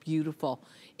most beautiful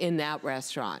in that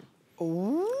restaurant.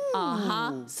 Ooh.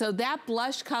 So that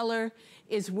blush color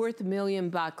is worth $1 million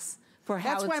for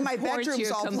how it supports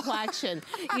your complexion.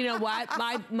 You know what?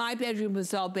 My bedroom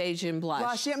was all beige and blush.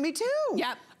 Blush, yeah, me too.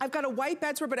 Yep. I've got a white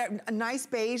bedspread, but a nice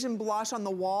beige and blush on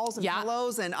the walls and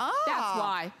pillows, and that's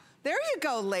why. There you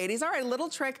go, ladies. All right, little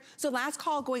trick. So last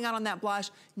call going out on that blush,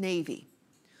 navy.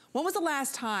 When was the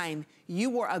last time you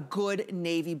wore a good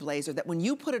navy blazer that when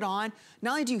you put it on,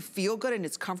 not only do you feel good and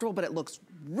it's comfortable, but it looks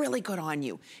really good on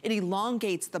you. It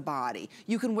elongates the body.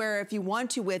 You can wear, if you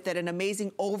want to, with it an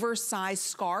amazing oversized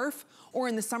scarf, or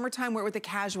in the summertime, wear it with a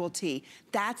casual tee.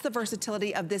 That's the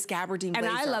versatility of this gabardine blazer.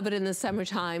 And I love it in the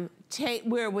summertime.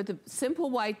 Wear it with a simple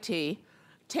white tee.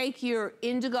 Take your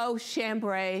indigo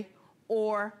chambray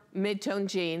or mid-tone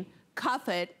jean, cuff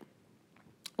it,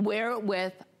 wear it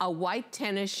with a white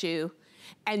tennis shoe,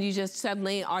 and you just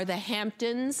suddenly are the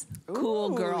Hamptons cool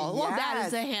girl. Well, that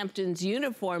is a Hamptons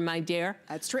uniform, my dear.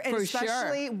 That's true. And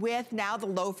especially with now the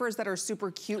loafers that are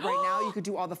super cute right now. You could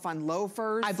do all the fun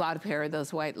loafers. I bought a pair of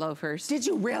those white loafers. Did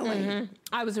you really?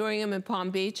 I was wearing them in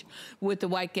Palm Beach with the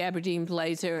white gabardine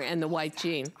blazer and the white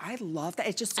jean. I love that.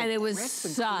 It's just so and it was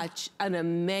such an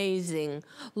amazing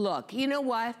look. You know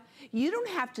what? You don't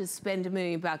have to spend $1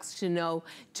 million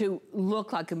to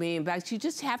look like $1 million. You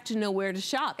just have to know where to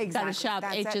shop. Exactly. Gotta shop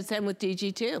HSN with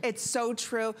DG2. It's so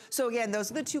true. So again,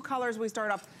 those are the two colors we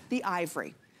start off. The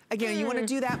ivory. Again, you want to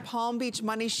do that Palm Beach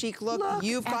money chic look.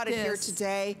 You've got it here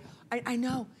today. I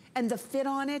know. And the fit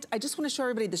on it, I just want to show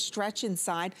everybody the stretch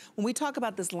inside. When we talk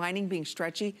about this lining being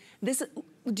stretchy,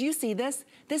 do you see this?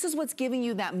 This is what's giving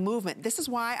you that movement. This is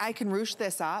why I can ruche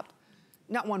this up.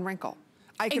 Not one wrinkle.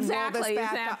 I can roll this back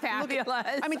Isn't that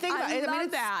fabulous? I mean, think about it. I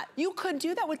love that. You couldn't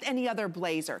do that with any other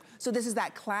blazer. So this is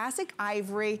that classic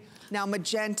ivory. Now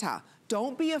magenta.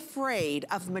 Don't be afraid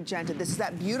of magenta. This is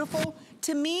that beautiful,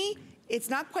 to me, it's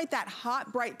not quite that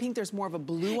hot, bright pink. There's more of a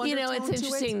blue undertone to it. You know, it's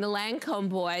interesting. The Lancome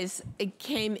boys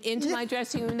came into my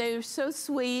dressing room. They were so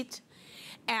sweet.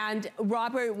 And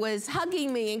Robert was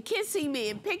hugging me and kissing me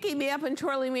and picking me up and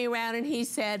twirling me around. And he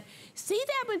said, see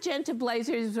that magenta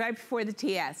blazer? It was right before the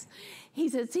TS. He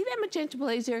said, see that magenta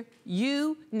blazer?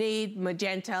 You need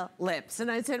magenta lips. And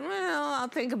I said, well, I'll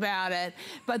think about it.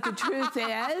 But the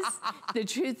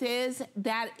truth is,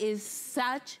 that is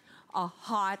such a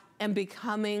hot and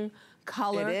becoming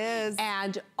color. It is.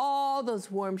 And all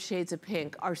those warm shades of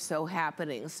pink are so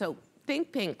happening. So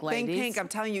think pink, ladies. Think pink. I'm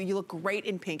telling you, you look great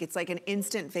in pink. It's like an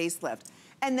instant facelift.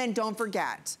 And then don't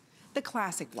forget the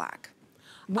classic black.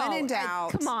 When in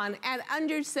doubt. Come on, at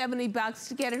under $70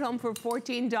 to get it home for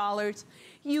 $14,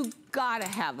 you gotta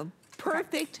have a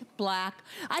perfect black.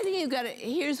 I think you've got to,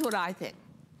 here's what I think.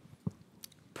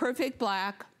 Perfect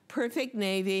black, perfect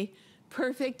navy,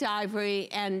 perfect ivory,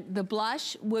 and the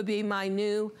blush would be my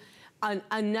new,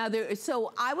 another,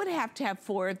 so I would have to have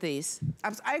 4 of these.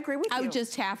 I agree with you. I would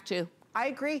just have to. I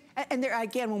agree. And there,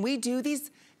 again, when we do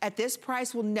these at this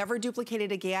price, we'll never duplicate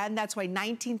it again. That's why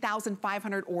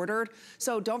 19,500 ordered.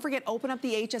 So don't forget, open up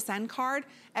the HSN card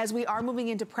as we are moving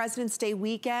into President's Day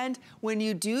weekend. When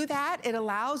you do that, it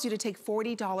allows you to take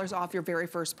 $40 off your very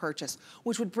first purchase,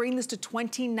 which would bring this to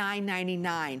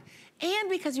 $29.99. And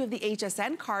because you have the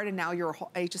HSN card and now you're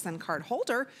a HSN card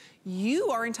holder, you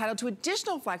are entitled to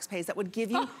additional flex pays that would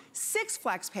give you 6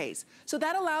 flex pays. So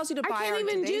that allows you to buy I can't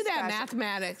even do that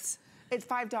mathematics. It's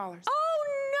 $5. Oh,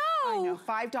 no. I know,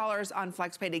 $5 on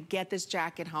FlexPay to get this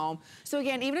jacket home. So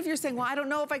again, even if you're saying, well, I don't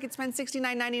know if I could spend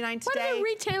 $69.99 today. What other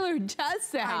retailer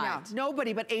does that? I know,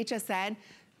 nobody but HSN.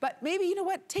 But maybe, you know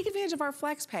what, take advantage of our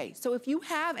FlexPay. So if you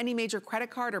have any major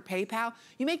credit card or PayPal,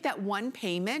 you make that one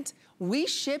payment, we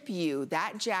ship you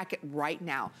that jacket right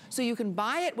now. So you can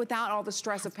buy it without all the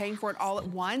stress of paying for it all at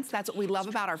once. That's what we love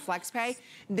about our FlexPay.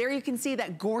 There you can see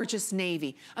that gorgeous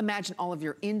navy. Imagine all of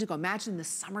your indigo. Imagine in the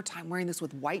summertime wearing this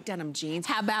with white denim jeans.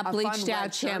 How about bleached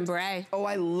out chambray? Oh,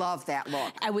 I love that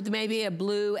look. With maybe a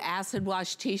blue acid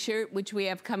wash t-shirt, which we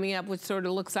have coming up, which sort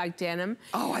of looks like denim.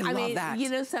 Oh, I love that.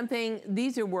 You know something?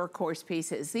 These are workhorse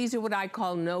pieces. These are what I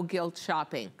call no guilt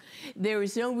shopping. There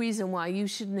is no reason why you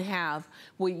shouldn't have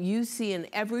what you see in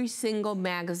every single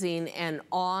magazine and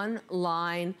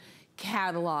online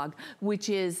catalog, which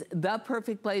is the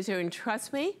perfect blazer. And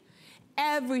trust me,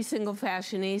 every single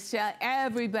fashionista,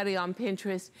 everybody on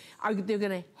Pinterest, they're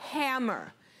gonna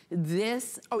hammer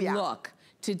this look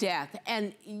to death.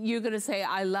 And you're gonna say,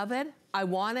 I love it, I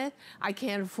want it, I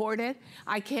can't afford it,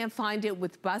 I can't find it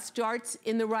with bust darts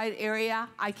in the right area,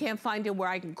 I can't find it where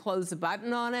I can close the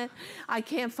button on it, I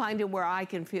can't find it where I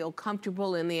can feel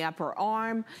comfortable in the upper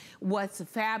arm. What's the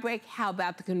fabric? How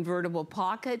about the convertible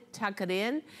pocket? Tuck it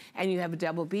in, and you have a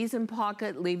double besom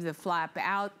pocket, leave the flap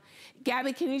out.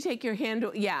 Gabby, can you take your hand?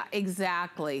 Yeah,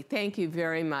 exactly. Thank you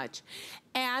very much.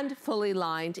 And fully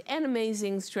lined, and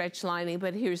amazing stretch lining,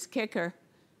 but here's the kicker.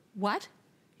 What?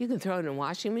 You can throw it in a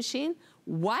washing machine?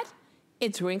 What?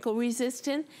 It's wrinkle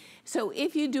resistant. So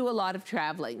if you do a lot of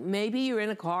traveling, maybe you're in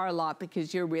a car a lot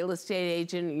because you're a real estate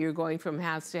agent, you're going from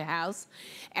house to house,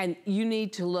 and you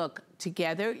need to look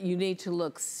together, you need to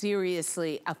look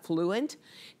seriously affluent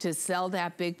to sell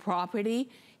that big property.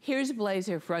 Here's a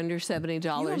blazer for under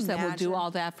 $70 that will do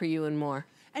all that for you and more.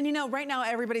 And you know, right now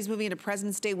everybody's moving into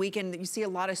President's Day weekend. You see a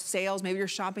lot of sales, maybe you're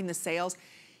shopping the sales.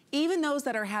 Even those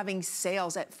that are having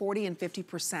sales at 40 and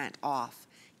 50% off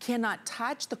cannot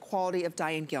touch the quality of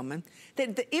Diane Gilman.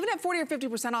 Even at 40 or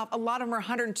 50% off, a lot of them are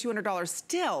 $100 and $200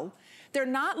 still. They're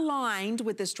not lined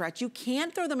with the stretch. You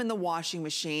can't throw them in the washing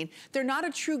machine. They're not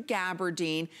a true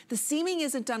gabardine. The seaming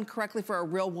isn't done correctly for a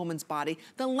real woman's body.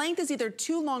 The length is either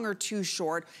too long or too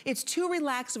short. It's too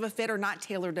relaxed of a fit or not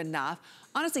tailored enough.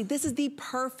 Honestly, this is the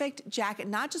perfect jacket,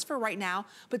 not just for right now,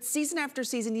 but season after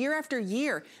season, year after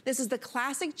year. This is the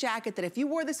classic jacket that if you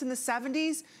wore this in the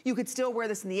 70s, you could still wear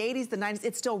this in the 80s, the 90s.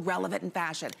 It's still relevant in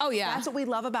fashion. Oh, yeah. That's what we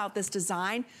love about this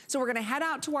design. So we're gonna head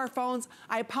out to our phones.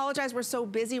 I apologize, we're so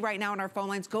busy right now on our phone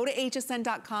lines. Go to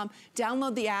hsn.com,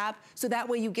 download the app, so that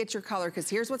way you get your color, because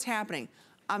here's what's happening.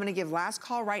 I'm gonna give last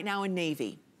call right now in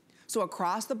navy. So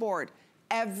across the board,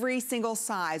 every single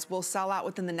size will sell out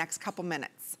within the next couple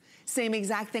minutes. Same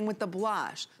exact thing with the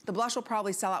blush. The blush will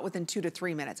probably sell out within 2 to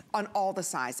 3 minutes on all the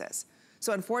sizes.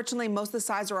 So unfortunately, most of the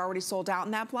sizes are already sold out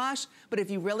in that blush, but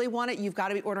if you really want it, you've got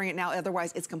to be ordering it now,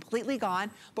 otherwise it's completely gone.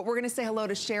 But we're gonna say hello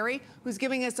to Sherry, who's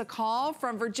giving us a call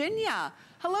from Virginia.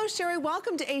 Hello, Sherry,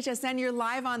 welcome to HSN. You're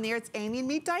live on there. It's Amy and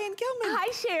meet Diane Gilman.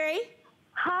 Hi, Sherry.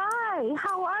 Hi,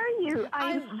 how are you?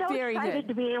 I'm so very excited good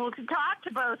to be able to talk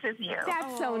to both of you.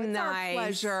 That's so It's nice. our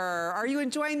pleasure. Are you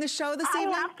enjoying the show this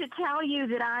evening? I have to tell you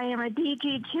that I am a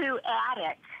DG2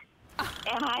 addict.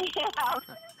 And I have,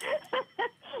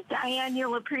 Diane,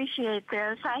 you'll appreciate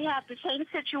this. I have the same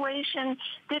situation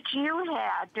that you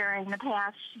had during the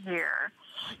past year.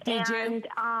 Did you? And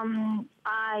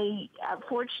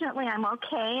fortunately, I'm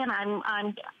okay, and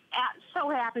I'm so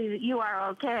happy that you are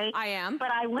okay. I am. But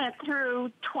I went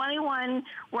through 21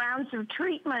 rounds of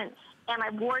treatment, and I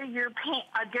wore a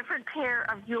different pair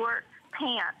of your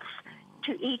pants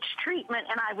to each treatment,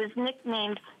 and I was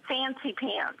nicknamed Fancy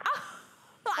Pants.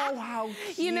 Oh, how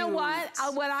cute. You know what?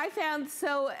 What I found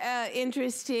so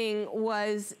interesting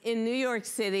was in New York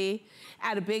City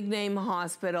at a big name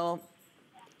hospital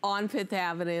on Fifth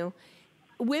Avenue,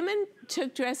 women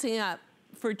took dressing up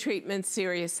for treatment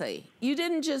seriously. You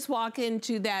didn't just walk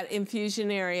into that infusion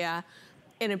area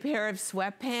in a pair of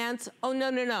sweatpants. Oh,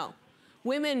 no, no, no.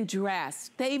 Women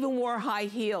dressed. They even wore high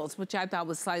heels, which I thought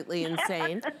was slightly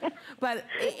insane. But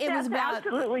it was about...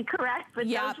 absolutely correct. But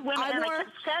those women, I kept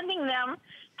sending them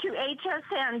to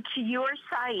HSN, to your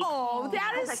site. Oh,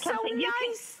 that is so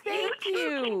nice. Thank you.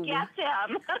 You can get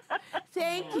them.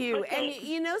 Thank you. And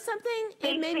you know something?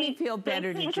 It made me feel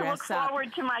better to dress look up.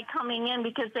 forward to my coming in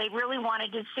because they really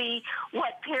wanted to see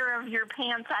what pair of your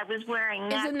pants I was wearing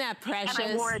next. Isn't that precious?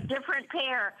 And I wore a different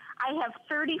pair. I have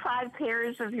 35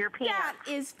 pairs of your pants. That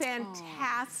is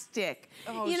fantastic.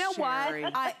 Oh, you know Sherry.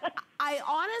 what? I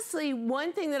honestly,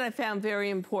 one thing that I found very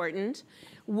important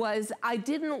was I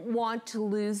didn't want to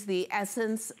lose the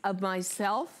essence of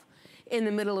myself in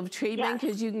the middle of treatment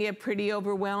because you can get pretty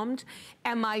overwhelmed.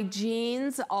 And my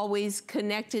jeans always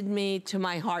connected me to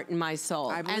my heart and my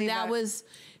soul. And that was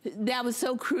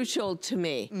so crucial to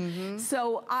me.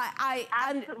 So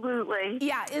absolutely.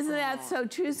 Yeah, isn't that so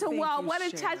true? So, well, what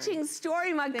a touching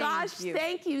story. My gosh,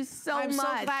 thank you so much. I'm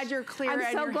so glad you're clear and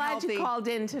I'm so you're glad healthy. you called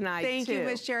in tonight, Thank too. you,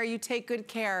 Miss Sherry. You take good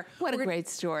care. What a great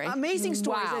story. Amazing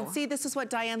stories. Wow. And see, this is what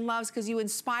Diane loves because you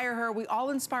inspire her. We all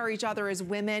inspire each other as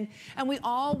women, and we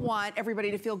all want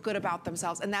everybody to feel good about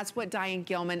themselves. And that's what Diane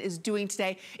Gilman is doing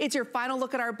today. It's your final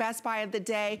look at our Best Buy of the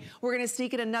day. We're going to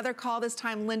sneak in another call. This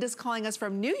time, Linda's calling us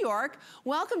from New York.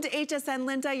 Welcome to HSN,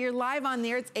 Linda. You're live on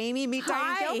there. It's Amy. Meet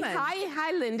Diane Gilman.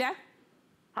 Hi, Linda.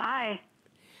 Hi.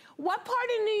 What part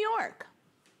of New York?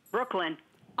 Brooklyn.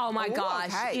 Oh my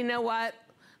gosh. Okay. You know what?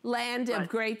 Land of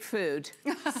great food.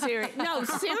 No,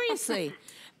 seriously.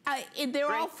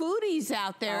 They're all foodies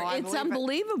out there. It's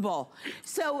unbelievable.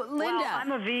 So, Linda. Well,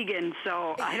 I'm a vegan,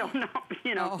 so I don't know,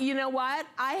 you know. You know what?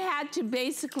 I had to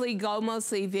basically go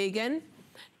mostly vegan.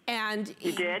 And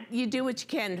you did? You do what you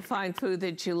can to find food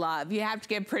that you love. You have to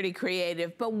get pretty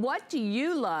creative. But what do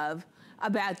you love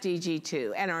about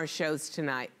DG2 and our shows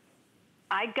tonight?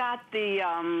 I got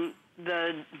the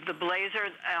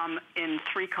blazer in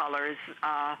 3 colors.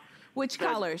 Which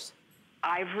colors?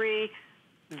 Ivory,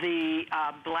 the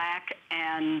black,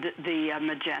 and the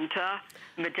magenta.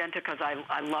 Magenta because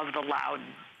I love the loud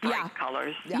bright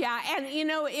colors. Yeah, and you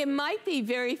know, it might be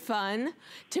very fun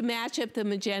to match up the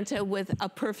magenta with a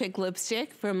perfect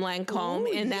lipstick from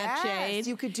Lancome in that shade.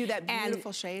 You could do that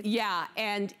beautiful shade. Yeah,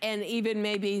 and even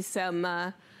maybe some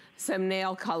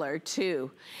nail color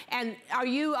too. And are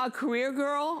you a career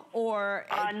girl or?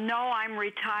 No, I'm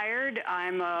retired.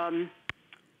 I'm a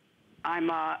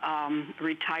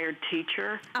retired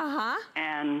teacher.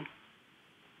 And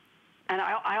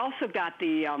I also got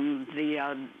the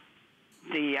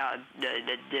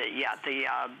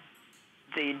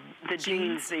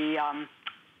jeans, the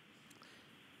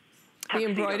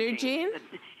embroidered jeans.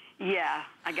 Yeah,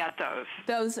 I got those.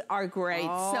 Those are great.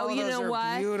 So you know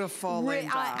what? Beautiful,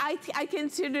 Linda. I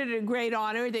consider it a great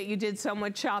honor that you did so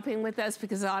much shopping with us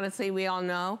because honestly, we all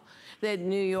know that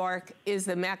New York is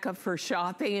the mecca for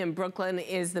shopping and Brooklyn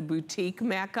is the boutique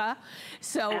mecca.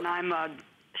 So and I'm a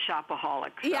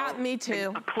shopaholic. So yeah, me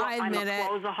too. I admit it.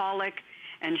 I'm a clothesaholic.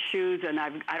 And shoes, and I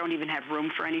don't even have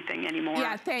room for anything anymore.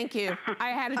 Yeah, thank you. I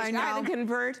had to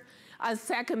convert a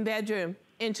second bedroom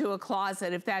into a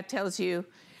closet, if that tells you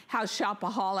how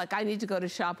shopaholic. I need to go to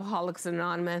Shopaholics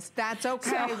Anonymous. That's okay.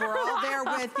 So. We're all there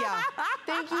with you.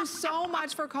 Thank you so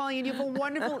much for calling in. You have a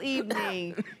wonderful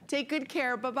evening. Take good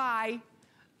care. Bye-bye.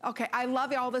 Okay, I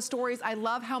love all the stories. I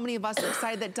love how many of us are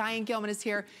excited that Diane Gilman is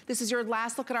here. This is your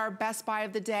last look at our Best Buy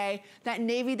of the day. That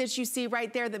navy that you see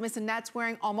right there that Miss Annette's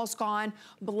wearing, almost gone.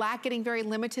 Black getting very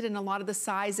limited in a lot of the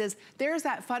sizes. There's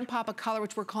that fun pop of color,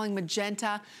 which we're calling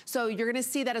magenta. So you're gonna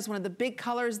see that as one of the big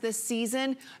colors this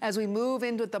season. As we move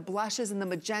into the blushes and the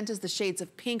magentas, the shades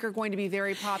of pink are going to be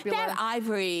very popular. That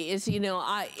ivory is, you know,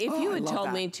 if you had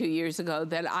told me 2 years ago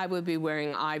that I would be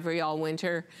wearing ivory all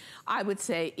winter, I would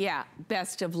say, yeah,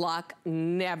 best of luck,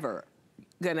 never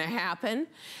gonna happen.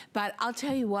 But I'll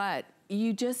tell you what,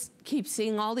 you just keep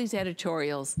seeing all these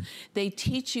editorials. They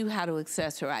teach you how to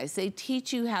accessorize. They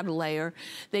teach you how to layer.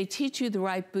 They teach you the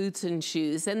right boots and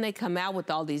shoes. Then they come out with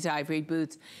all these ivory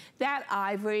boots. That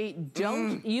ivory,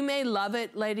 you may love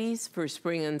it, ladies, for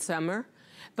spring and summer,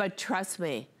 but trust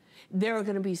me, there are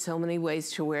going to be so many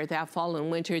ways to wear that fall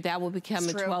and winter. That will become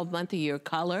a 12-month-a-year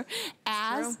color,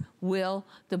 as will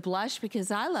the blush, because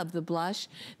I love the blush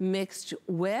mixed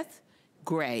with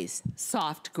grays,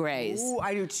 soft grays. Ooh,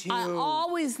 I do too. I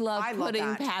always love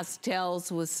putting pastels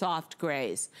with soft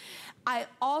grays. I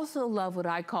also love what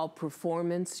I call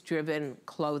performance-driven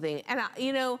clothing. And,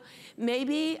 you know,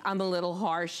 maybe I'm a little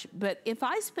harsh, but if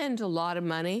I spend a lot of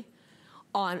money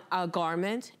on a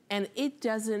garment and it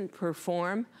doesn't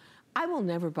perform, I will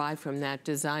never buy from that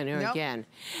designer again.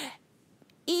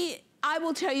 I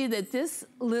will tell you that this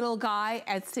little guy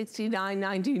at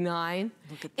 $69.99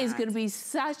 is going to be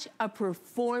such a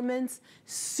performance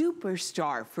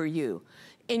superstar for you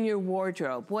in your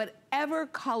wardrobe. Whatever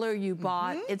color you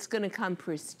bought, it's gonna come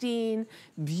pristine,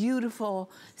 beautiful,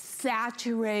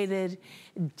 saturated,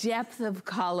 depth of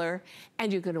color,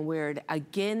 and you're gonna wear it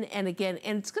again and again.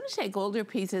 And it's gonna take older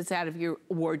pieces out of your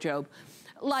wardrobe,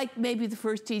 like maybe the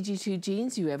first DG2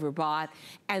 jeans you ever bought,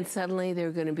 and suddenly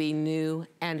they're gonna be new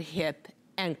and hip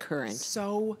and current.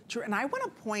 So true, and I wanna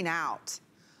point out,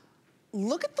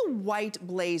 look at the white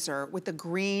blazer with the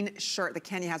green shirt that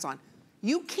Kenya has on.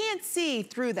 You can't see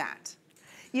through that.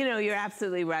 You know, you're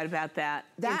absolutely right about that.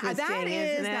 Now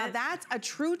that's a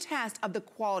true test of the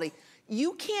quality.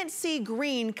 You can't see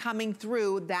green coming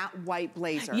through that white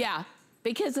blazer. Yeah,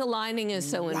 because the lining is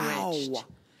so enriched. Wow.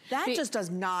 That just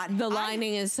does not. The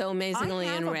lining is so amazingly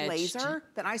enriched. I have a blazer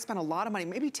that I spent a lot of money,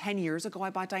 maybe 10 years ago I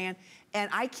bought, Diane,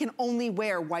 and I can only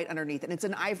wear white underneath, and it's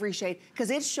an ivory shade, because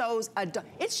it shows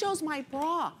my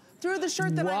bra through the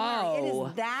shirt that I'm wearing. It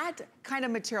is that kind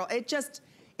of material.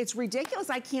 It's ridiculous.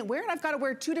 I can't wear it. I've got to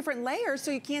wear 2 different layers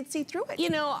so you can't see through it. You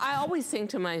know, I always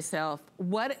think to myself,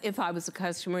 what if I was a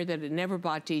customer that had never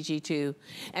bought DG2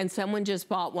 and someone just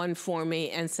bought one for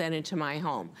me and sent it to my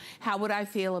home? How would I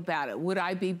feel about it? Would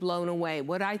I be blown away?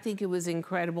 Would I think it was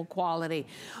incredible quality?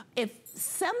 If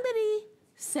somebody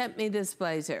sent me this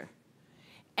blazer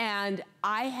and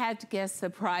I had to guess the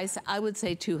price, I would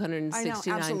say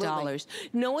 $269.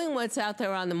 Knowing what's out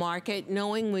there on the market,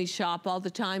 knowing we shop all the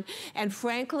time, and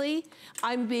frankly,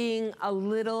 I'm being a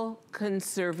little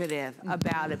conservative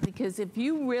about it, because if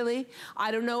you really,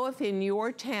 I don't know if in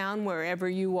your town, wherever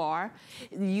you are,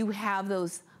 you have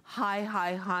those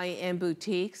high-end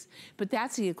boutiques, but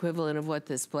that's the equivalent of what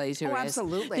this blazer is.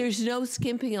 Absolutely. There's no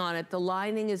skimping on it. The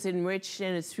lining is enriched,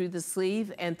 and it's through the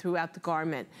sleeve and throughout the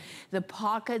garment. The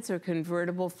pockets are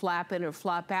convertible, flap in or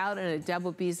flap out, and a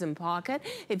double besom pocket,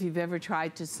 if you've ever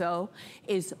tried to sew,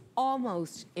 is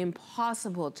almost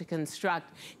impossible to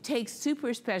construct. Takes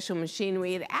super special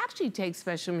machinery. It actually takes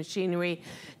special machinery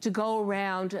to go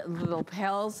around the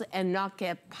lapels and not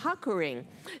get puckering.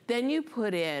 Then you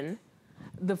put in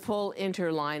the full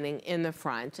interlining in the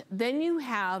front. Then you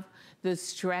have the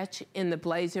stretch in the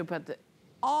blazer, but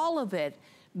all of it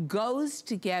goes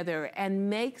together and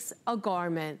makes a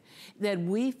garment that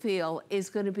we feel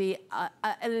is going to be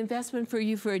an investment for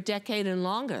you for a decade and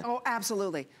longer. Oh,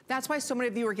 absolutely. That's why so many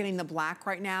of you are getting the black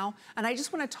right now. And I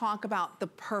just want to talk about the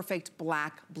perfect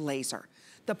black blazer.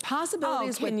 The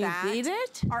possibilities with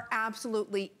that are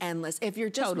absolutely endless. If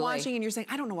you're just watching and you're saying,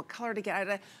 I don't know what color to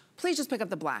get, please just pick up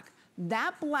the black.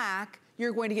 That black,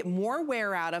 you're going to get more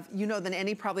wear out of, you know, than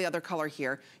any probably other color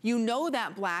here. You know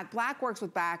that black works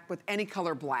with any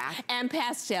color black. And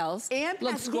pastels. And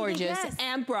looks gorgeous. Yes.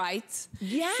 And brights.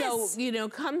 Yes. So, you know,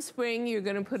 come spring, you're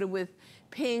gonna put it with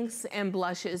pinks and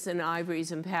blushes and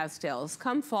ivories and pastels.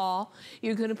 Come fall,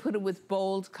 you're gonna put it with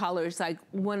bold colors. Like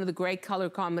one of the great color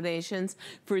combinations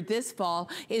for this fall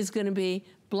is gonna be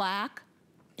black,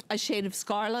 a shade of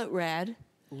scarlet red,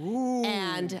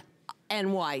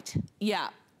 and white, yeah.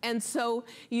 And so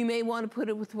you may want to put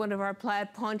it with one of our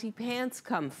plaid Ponte pants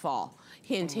come fall.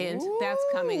 Hint, hint, that's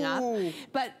coming up.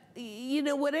 But, you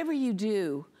know, whatever you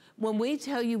do, when we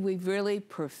tell you we've really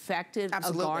perfected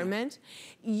a garment,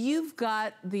 you've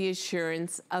got the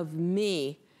assurance of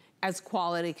me as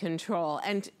quality control.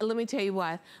 And let me tell you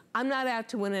what, I'm not out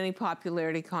to win any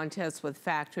popularity contests with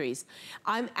factories.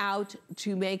 I'm out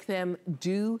to make them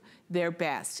do their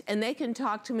best. And they can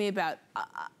talk to me about,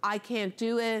 I can't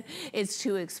do it, it's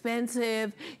too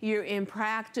expensive, you're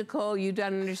impractical, you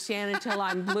don't understand it till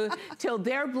I'm blue, till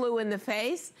they're blue in the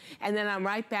face. And then I'm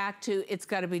right back to, it's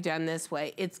gotta be done this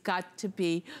way. It's got to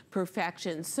be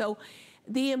perfection. So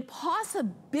the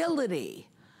impossibility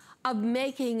of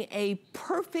making a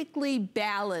perfectly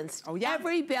balanced,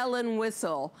 every bell and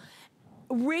whistle,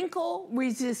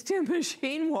 wrinkle-resistant,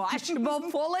 machine-washable,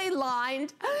 fully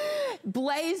lined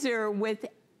blazer with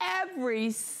every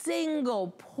single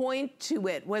point to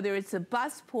it, whether it's the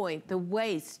bust point, the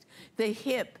waist, the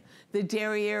hip, the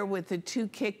derriere with the 2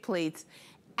 kick pleats,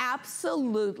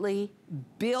 absolutely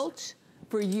built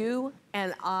for you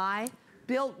and I.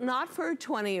 Built not for a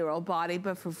 20-year-old body,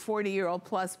 but for 40-year-old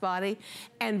plus body,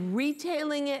 and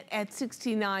retailing it at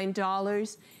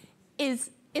 $69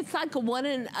 it's like a 1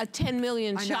 in a 10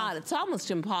 million shot. It's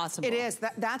almost impossible. It is.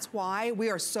 That's why we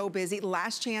are so busy.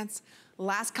 Last chance,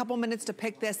 last couple minutes to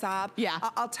pick this up. Yeah.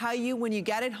 I'll tell you, when you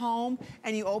get it home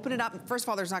and you open it up, first of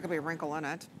all, there's not gonna be a wrinkle in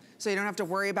it, so you don't have to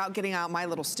worry about getting out my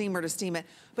little steamer to steam it.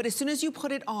 But as soon as you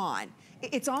put it on,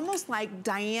 it's almost like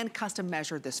Diane custom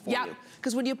measured this for you.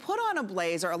 Because when you put on a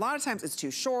blazer, a lot of times it's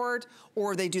too short,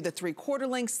 or they do the 3/4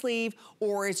 length sleeve,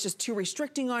 or it's just too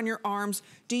restricting on your arms.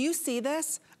 Do you see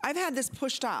this? I've had this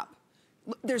pushed up.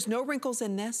 There's no wrinkles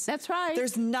in this. That's right.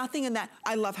 There's nothing in that.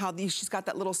 I love how she's got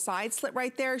that little side slit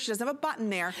right there. She doesn't have a button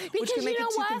there, which can make it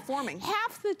too conforming.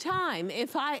 Half the time,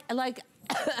 if I, like,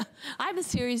 I have a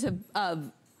series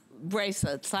of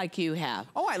bracelets like you have.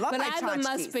 Oh, I love my But I have a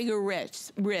much bigger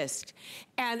wrist.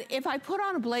 And if I put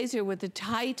on a blazer with a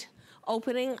tight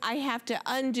opening, I have to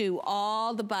undo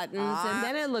all the buttons, and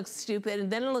then it looks stupid,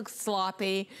 and then it looks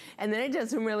sloppy, and then it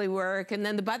doesn't really work, and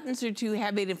then the buttons are too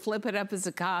heavy to flip it up as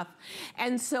a cuff.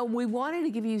 And so we wanted to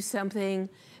give you something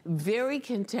very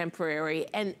contemporary.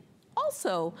 And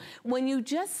also, when you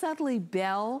just subtly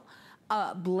bell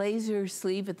a blazer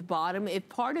sleeve at the bottom, if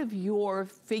part of your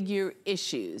figure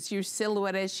issues, your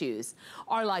silhouette issues,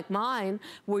 are like mine,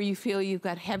 where you feel you've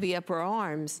got heavy upper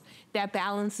arms, that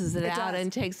balances it out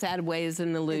and takes that away as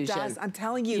an illusion. It does. I'm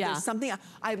telling you, there's something.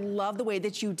 I love the way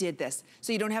that you did this.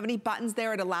 So you don't have any buttons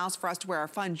there. It allows for us to wear our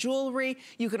fun jewelry.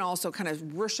 You can also kind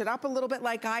of rush it up a little bit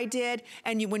like I did.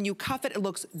 And when you cuff it, it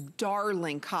looks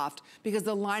darling cuffed because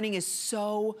the lining is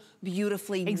so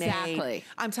beautifully made. Exactly.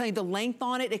 I'm telling you, the length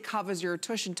on it, it covers your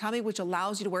tush and tummy, which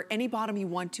allows you to wear any bottom you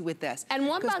want to with this. And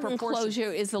one button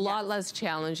closure is a lot less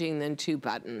challenging than two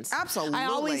buttons. Absolutely. I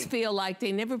always feel like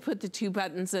they never put the two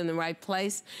buttons in the right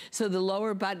place, so the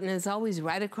lower button is always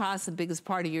right across the biggest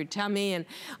part of your tummy. And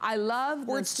I love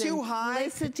the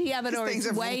simplicity of it, or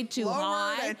it's way too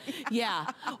high. Yeah.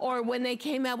 Or when they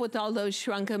came out with all those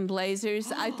shrunken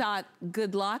blazers, I thought,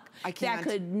 good luck. I can't.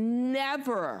 That could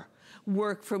never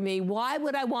work for me. Why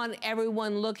would I want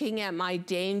everyone looking at my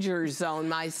danger zone,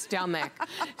 my stomach?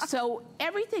 So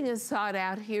everything is thought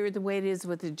out here the way it is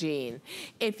with the jean.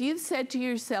 If you've said to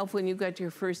yourself when you got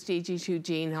your first DG2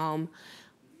 jean home,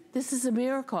 this is a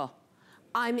miracle.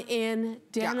 I'm in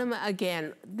denim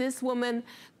again. This woman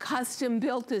custom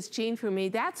built this jean for me.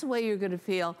 That's the way you're gonna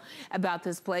feel about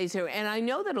this blazer. And I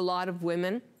know that a lot of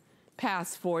women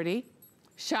past 40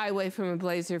 shy away from a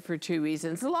blazer for two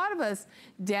reasons. A lot of us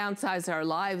downsize our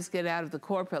lives, get out of the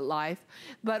corporate life,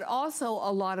 but also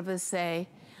a lot of us say,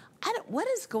 what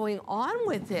is going on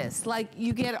with this? Like,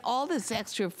 you get all this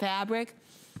extra fabric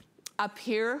up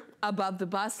here above the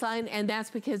bust line, and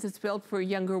that's because it's built for a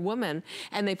younger woman,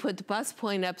 and they put the bust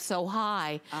point up so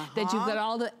high that you've got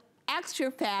all the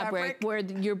extra fabric where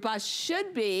your bust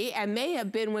should be and may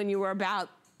have been when you were about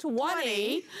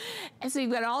 20. And so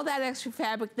you've got all that extra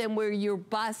fabric, then where your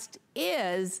bust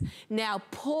is now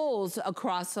pulls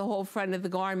across the whole front of the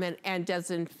garment and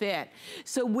doesn't fit.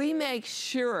 So we make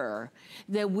sure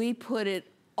that we put it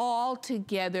all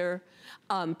together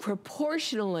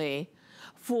proportionally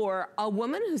for a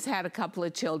woman who's had a couple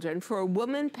of children, for a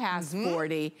woman past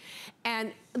 40.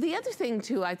 And the other thing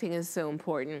too, I think is so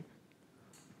important,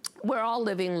 we're all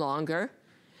living longer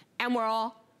and we're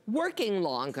all working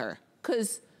longer,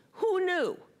 because who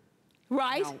knew,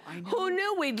 right? I know. Who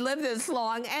knew we'd live this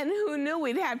long, and who knew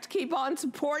we'd have to keep on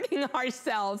supporting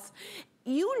ourselves?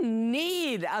 You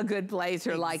need a good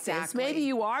blazer like this. Maybe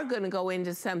you are gonna go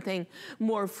into something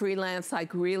more freelance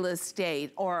like real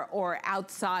estate or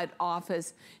outside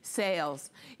office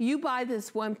sales. You buy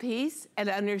this one piece at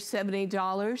under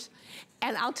 $70,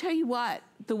 and I'll tell you what,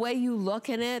 the way you look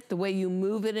in it, the way you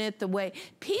move in it, the way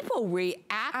people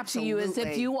react to you as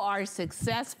if you are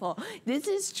successful. This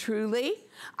is truly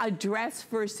a dress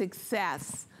for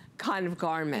success kind of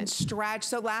garment. And stretch.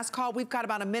 So last call, we've got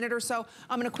about a minute or so.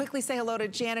 I'm gonna quickly say hello to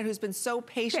Janet, who's been so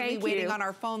patiently waiting on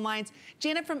our phone lines.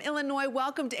 Janet from Illinois,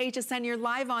 welcome to HSN. You're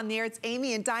live on there. It's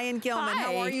Amy and Diane Gilman. Hi.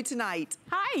 How are you tonight?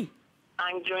 Hi.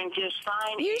 I'm doing just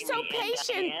fine. You're Amy so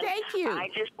patient. Thank you. I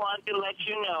just wanted to let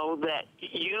you know that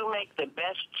you make the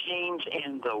best jeans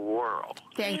in the world.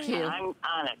 Thank you. I'm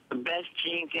on it. The best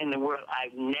jeans in the world.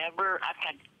 I've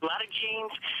had a lot of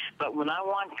jeans, but when I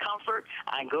want comfort,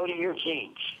 I go to your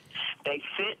jeans. They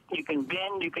fit, you can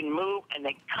bend, you can move, and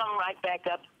they come right back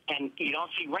up, and you don't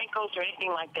see wrinkles or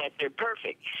anything like that. They're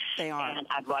perfect. They are. And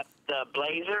I bought the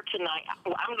blazer tonight.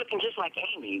 I'm looking just like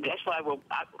Amy. That's why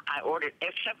I ordered,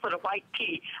 except for the white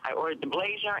tee, I ordered the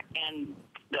blazer and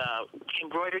the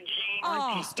embroidered jeans.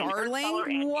 Oh,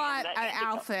 darling. What an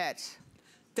outfit.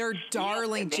 They're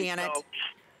darling, Janet. So,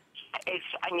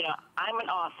 I'm an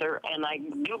author, and I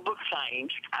do book signings.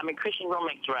 I'm a Christian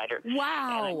romance writer.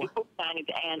 Wow. And I do book signings,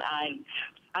 and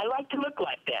I like to look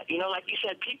like that. You know, like you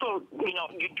said, people,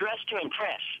 you dress to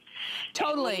impress.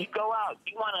 Totally. And when you go out,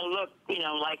 you want to look, you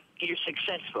know, like you're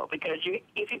successful, because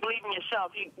if you believe in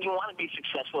yourself, you want to be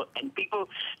successful. And people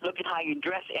look at how you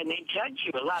dress, and they judge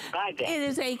you a lot by that. It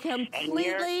is a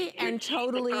completely and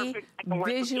totally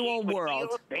visual world.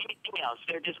 Or anything else,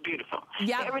 they're just beautiful.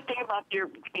 Yeah. Everything about your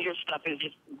stuff is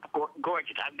just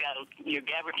gorgeous. I've got your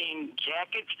gabardine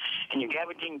jackets and your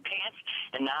gabardine pants,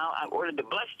 and now I ordered the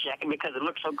blush jacket because it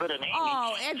looks so good on Amy.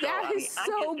 Oh, and that is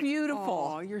so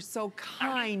beautiful. Oh, you're so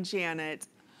kind, Janet.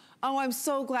 Oh, I'm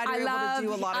so glad you're able to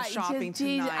do a lot of shopping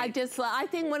tonight. I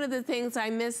think one of the things I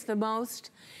miss the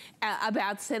most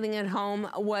about sitting at home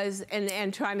was,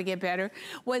 and trying to get better,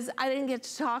 was I didn't get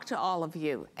to talk to all of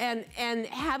you. And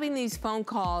having these phone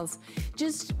calls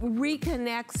just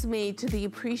reconnects me to the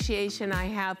appreciation I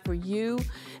have for you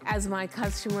as my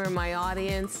customer, my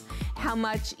audience. How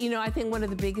much, you know, I think one of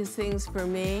the biggest things for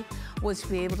me was to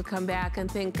be able to come back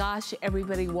and think, gosh,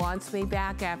 everybody wants me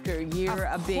back after a year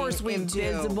of being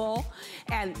invisible.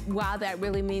 And wow, that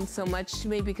really means so much to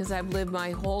me, because I've lived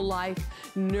my whole life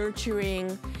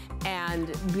nurturing and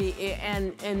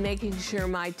making sure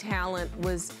my talent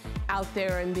was out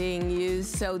there and being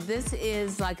used. So this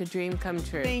is like a dream come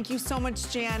true. Thank you so much,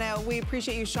 Janet. We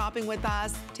appreciate you shopping with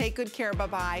us. Take good care.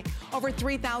 Bye-bye. Over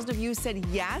 3,000 of you said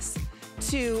yes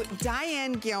to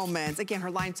Diane Gilman's. Again, her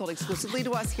line sold exclusively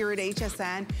to us here at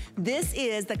HSN. This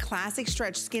is the classic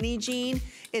stretch skinny jean.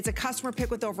 It's a customer pick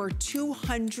with over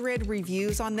 200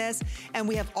 reviews on this. And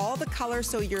we have all the colors,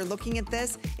 so you're looking at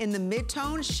this in the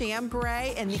mid-tone,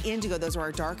 chambray, and the indigo. Those are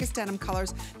our darkest denim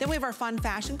colors. Then we have our fun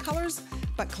fashion colors,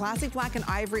 but classic black and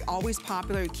ivory, always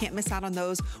popular. You can't miss out on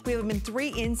those. We have them in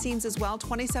 3 inseams as well,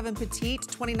 27 petite,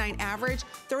 29 average,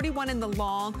 31 in the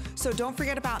long. So don't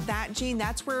forget about that jean.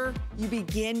 That's where you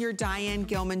begin your Diane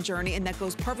Gilman journey, and that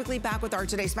goes perfectly back with our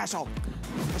Today Special,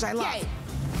 which I love. Okay.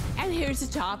 And here's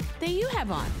the top that you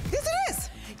have on. Yes, it is.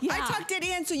 Yeah. I tucked it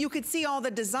in so you could see all the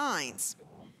designs.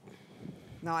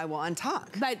 Now I will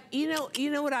untuck. But you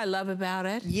know what I love about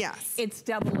it? Yes. It's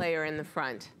double layer in the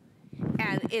front.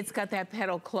 And it's got that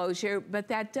petal closure, but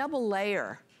that double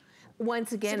layer,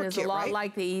 once again, is a lot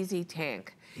like the Easy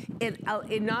Tank.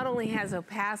 It not only has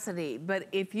opacity, but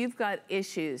if you've got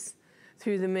issues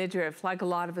through the midriff, like a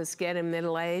lot of us get in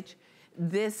middle age,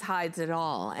 this hides it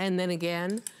all. And then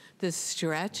again, the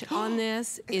stretch on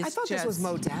this is I thought this was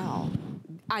modal.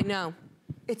 I know.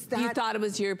 It's that. You thought it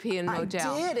was European modal.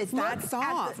 I did. It's that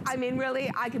soft. I mean,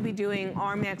 really, I could be doing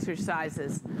arm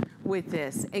exercises with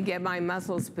this and get my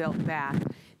muscles built back.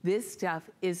 This stuff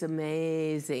is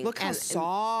amazing. Look how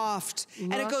soft.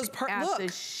 And it goes look at the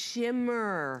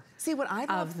shimmer. See what I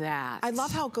love of that. I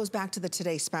love how it goes back to the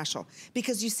Today Special,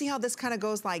 because you see how this kind of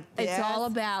goes like this. It's all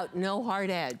about no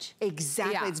hard edge.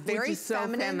 Exactly. Yeah, it's very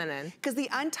feminine. Because the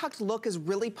untucked look is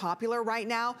really popular right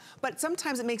now, but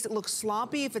sometimes it makes it look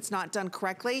sloppy if it's not done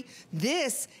correctly.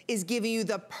 This is giving you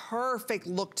the perfect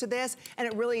look to this, and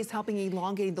it really is helping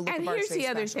elongate the look of our Today Special.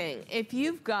 And here's the other thing.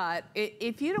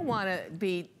 If you don't want to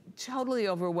be totally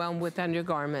overwhelmed with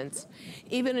undergarments,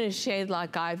 even in a shade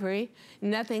like ivory,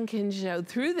 nothing can show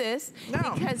through this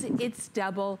because it's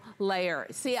double layer.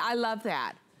 See, I love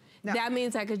that. No. That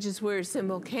means I could just wear a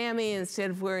simple cami instead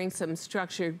of wearing some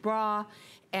structured bra,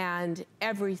 and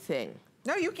everything.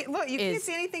 No, you can't, look, you can't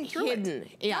see anything through hidden.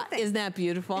 It. Yeah, Nothing. Isn't that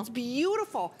beautiful? It's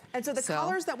beautiful. And so the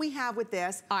colors that we have with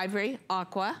this. Ivory,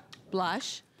 aqua,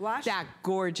 blush. Blush. That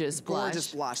gorgeous blush.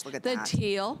 Gorgeous blush, look at that. The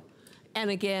teal, and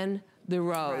again, the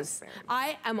rose.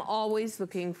 I am always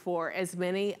looking for as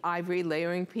many ivory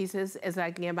layering pieces as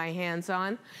I can get my hands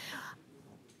on.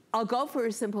 I'll go for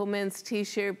a simple men's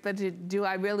t-shirt, but do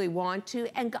I really want to?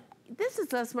 And this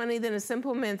is less money than a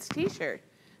simple men's t-shirt.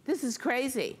 This is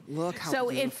crazy. Look how So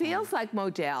beautiful. it feels like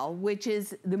modal, which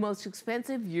is the most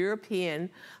expensive European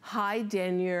high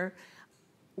denier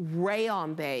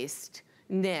rayon-based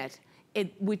knit,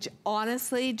 which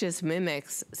honestly just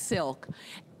mimics silk.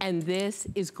 And this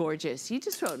is gorgeous. You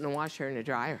just throw it in a washer and a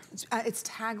dryer. It's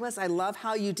tagless. I love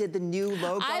how you did the new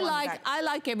logo. I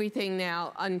like everything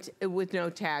now with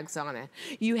no tags on it.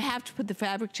 You have to put the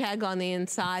fabric tag on the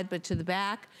inside, but to the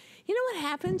back, you know what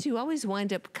happens? You always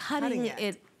wind up cutting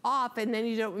it off, and then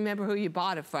you don't remember who you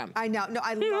bought it from. I know. No,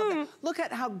 I love it. Look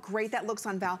at how great that looks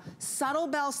on Val. Subtle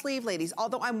bell sleeve, ladies,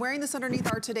 although I'm wearing this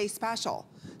underneath our Today Special.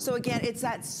 So again, it's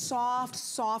that soft,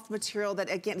 soft material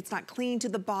that, again, it's not clinging to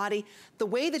the body. The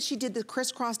way that she did the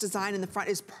crisscross design in the front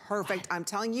is perfect. I'm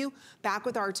telling you, back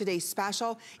with our Today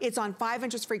Special. It's on 5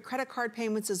 interest-free credit card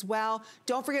payments as well.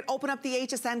 Don't forget, open up the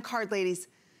HSN card, ladies.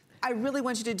 I really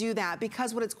want you to do that,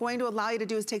 because what it's going to allow you to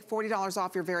do is take $40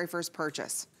 off your very first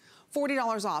purchase.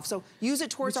 $40 off. So use it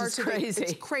towards our today. Crazy.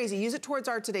 It's crazy. Use it towards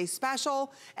our today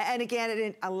special. And again,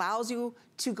 it allows you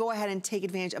to go ahead and take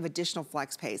advantage of additional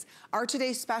flex pays. Our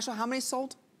today special, how many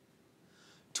sold?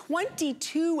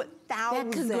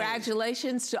 22,000.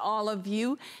 Congratulations to all of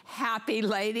you happy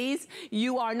ladies.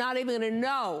 You are not even gonna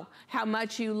know how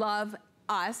much you love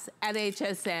us at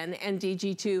HSN and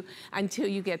DG2 until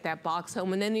you get that box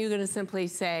home. And then you're gonna simply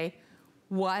say,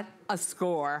 what a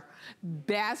score.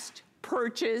 Best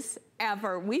purchase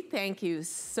ever. We thank you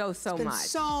so much. It's been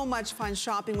so much fun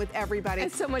shopping with everybody.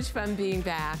 It's so much fun being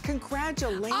back.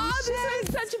 Congratulations. Oh, this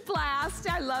is such a blast.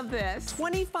 I love this.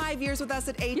 25 years with us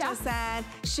at HSN. Yeah.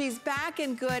 She's back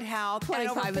in good health.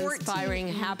 25 inspiring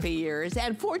happy years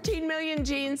and 14 million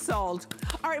jeans sold.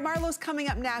 All right, Marlo's coming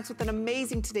up next with an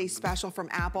amazing Today Special from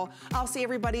Apple. I'll see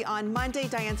everybody on Monday.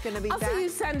 Diane's gonna be back. I'll see you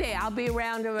Sunday. I'll be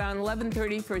around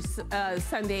 11:30 for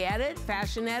Sunday Edit,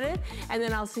 Fashion Edit, and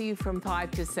then I'll see you from 5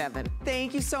 to 7.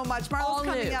 Thank you so much. Marlo's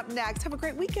coming up next. Have a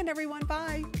great weekend, everyone.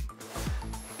 Bye.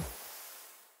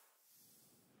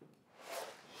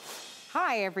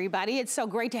 Hi, everybody. It's so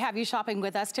great to have you shopping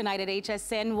with us tonight at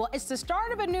HSN. Well, it's the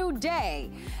start of a new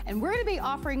day, and we're going to be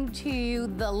offering to you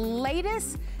the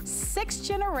latest 6th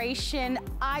generation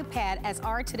iPad as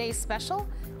our today's special,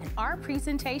 and our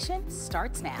presentation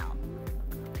starts now.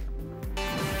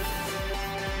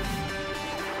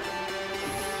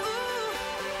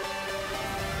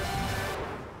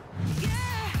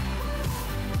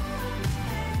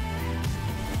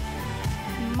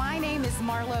 My name is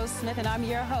Marlo Smith, and I'm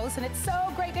your host, and it's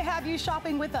so great to have you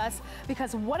shopping with us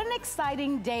because what an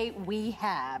exciting day we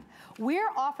have. We're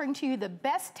offering to you the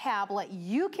best tablet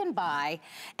you can buy,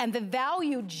 and the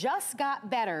value just got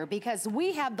better because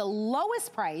we have the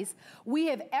lowest price we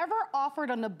have ever offered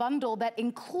on a bundle that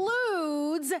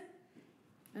includes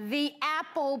the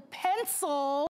Apple Pencil.